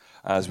us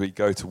as we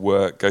go to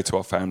work, go to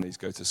our families,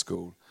 go to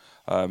school,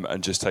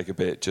 and just take a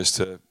bit just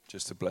to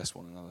bless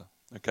one another.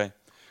 Okay?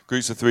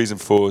 Groups of 3s and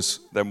 4s,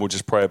 then we'll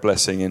just pray a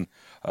blessing in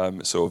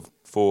sort of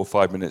 4 or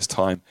 5 minutes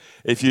time.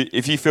 If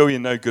you feel you're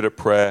no good at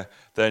prayer,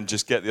 then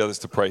just get the others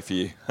to pray for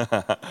you,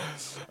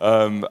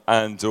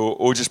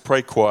 or just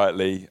pray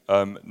quietly.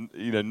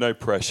 No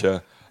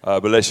pressure,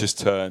 but let's just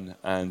turn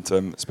and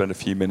spend a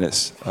few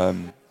minutes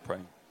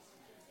praying.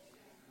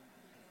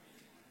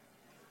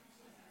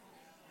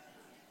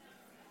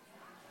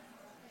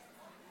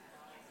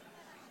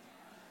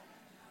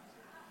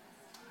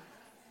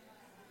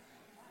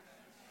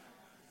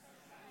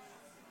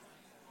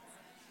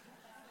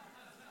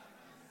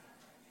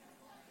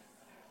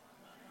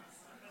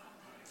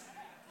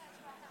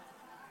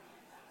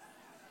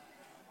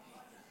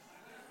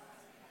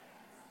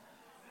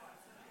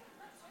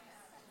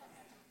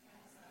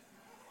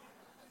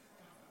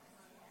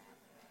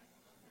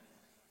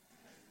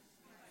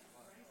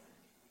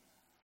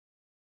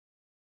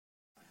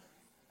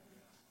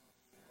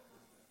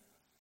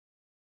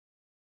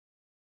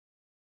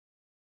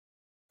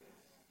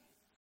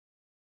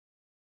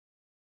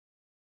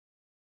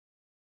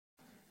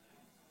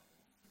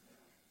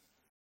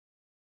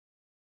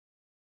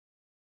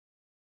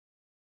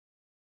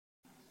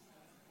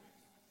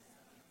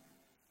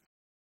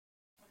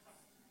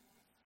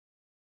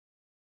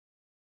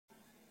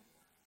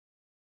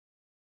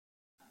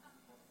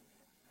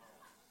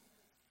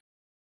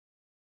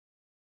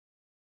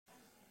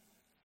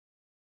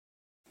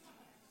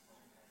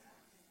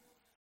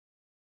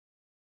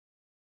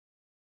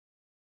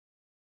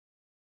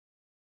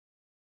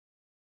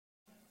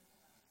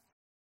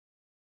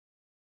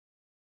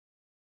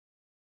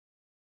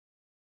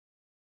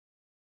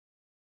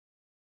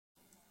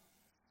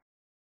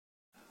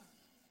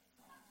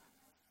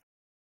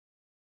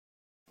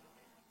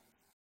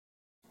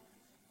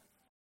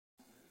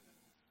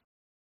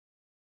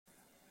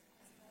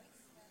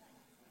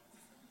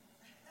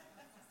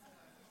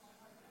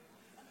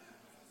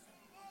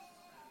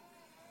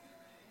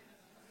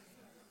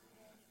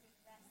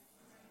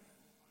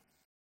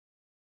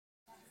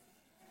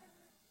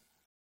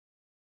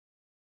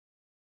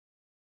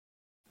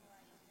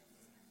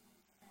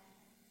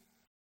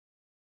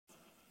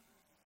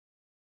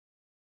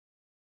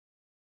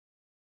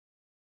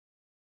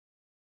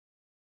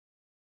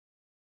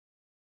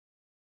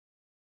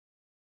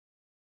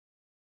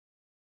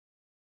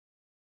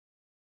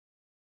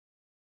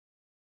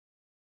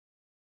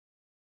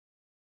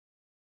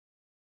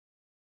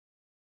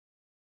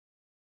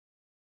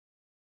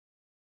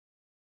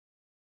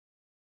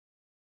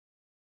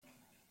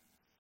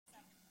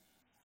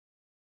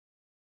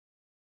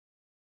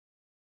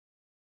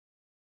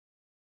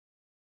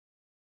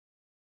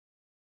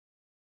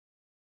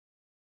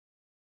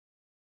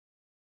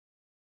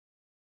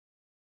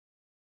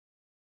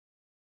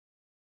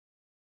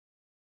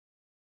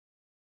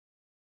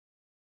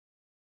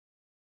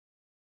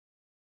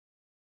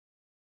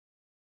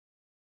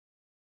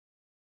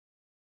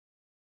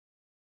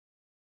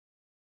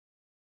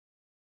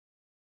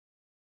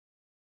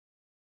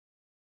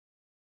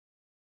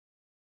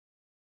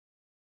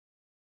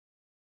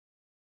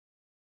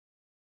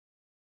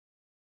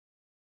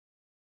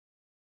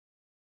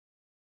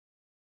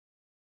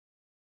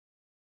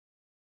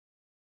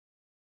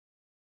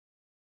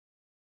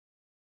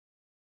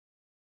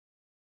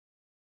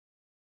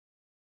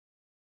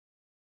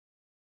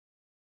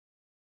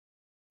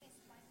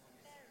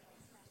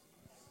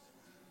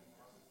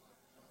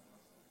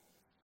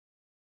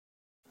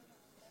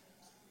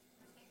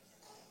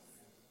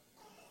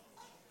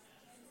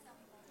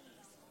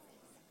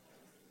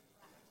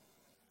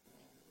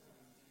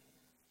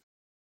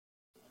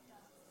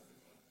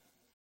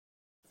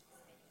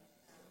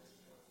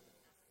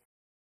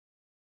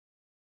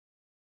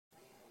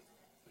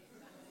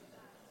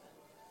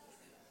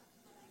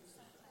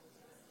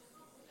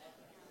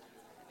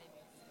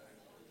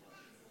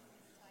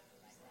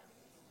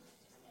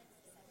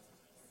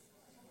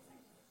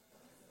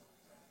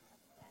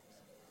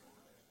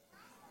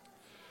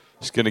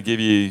 Just going to give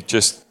you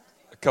just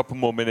a couple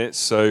more minutes,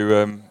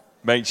 so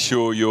make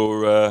sure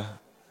you're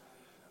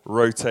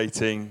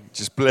rotating,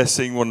 just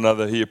blessing one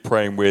another who you're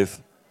praying with.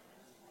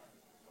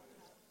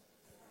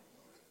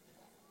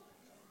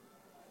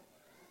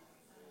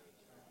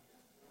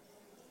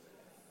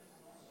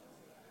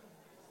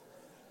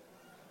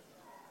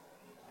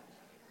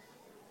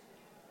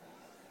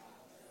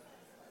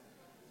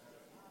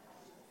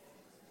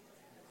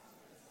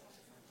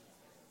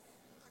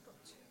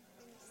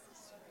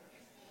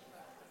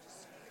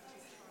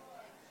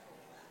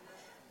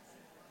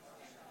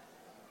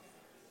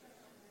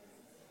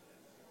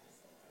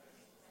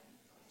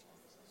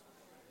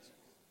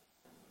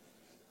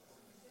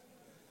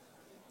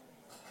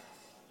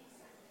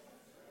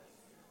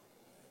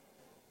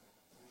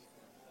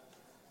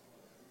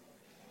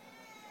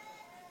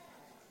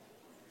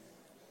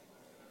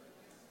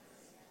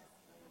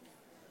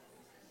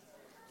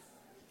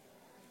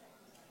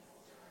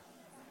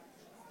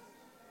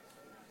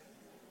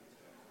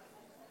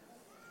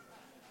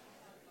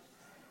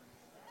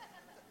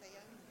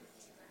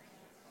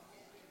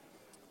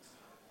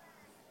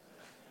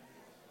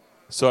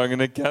 So I'm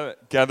going to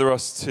gather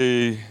us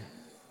to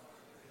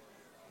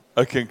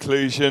a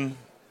conclusion.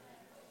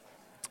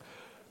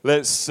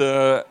 Let's,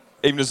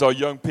 even as our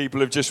young people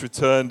have just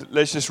returned,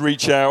 let's just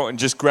reach out and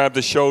just grab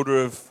the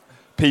shoulder of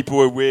people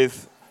we're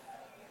with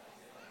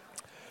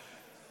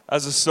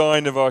as a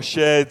sign of our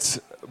shared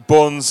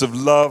bonds of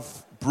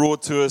love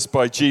brought to us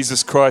by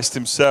Jesus Christ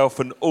himself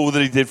and all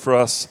that he did for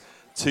us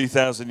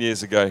 2,000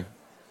 years ago.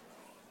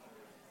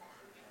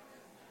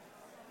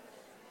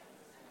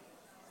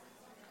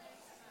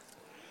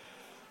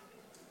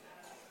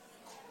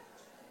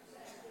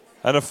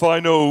 And a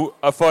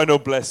final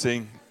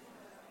blessing.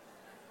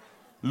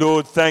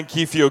 Lord, thank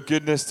you for your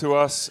goodness to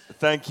us.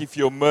 Thank you for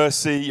your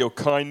mercy, your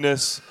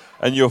kindness,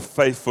 and your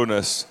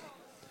faithfulness.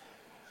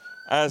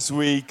 As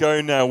we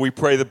go now, we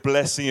pray the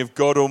blessing of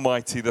God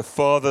Almighty, the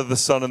Father, the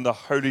Son, and the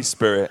Holy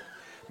Spirit.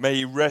 May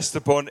he rest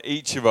upon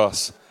each of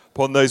us,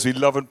 upon those we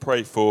love and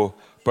pray for,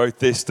 both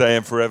this day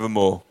and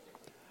forevermore.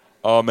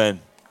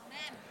 Amen.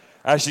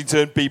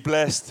 Ashington, be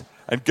blessed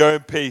and go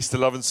in peace to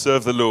love and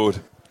serve the Lord.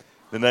 In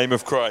the name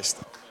of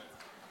Christ.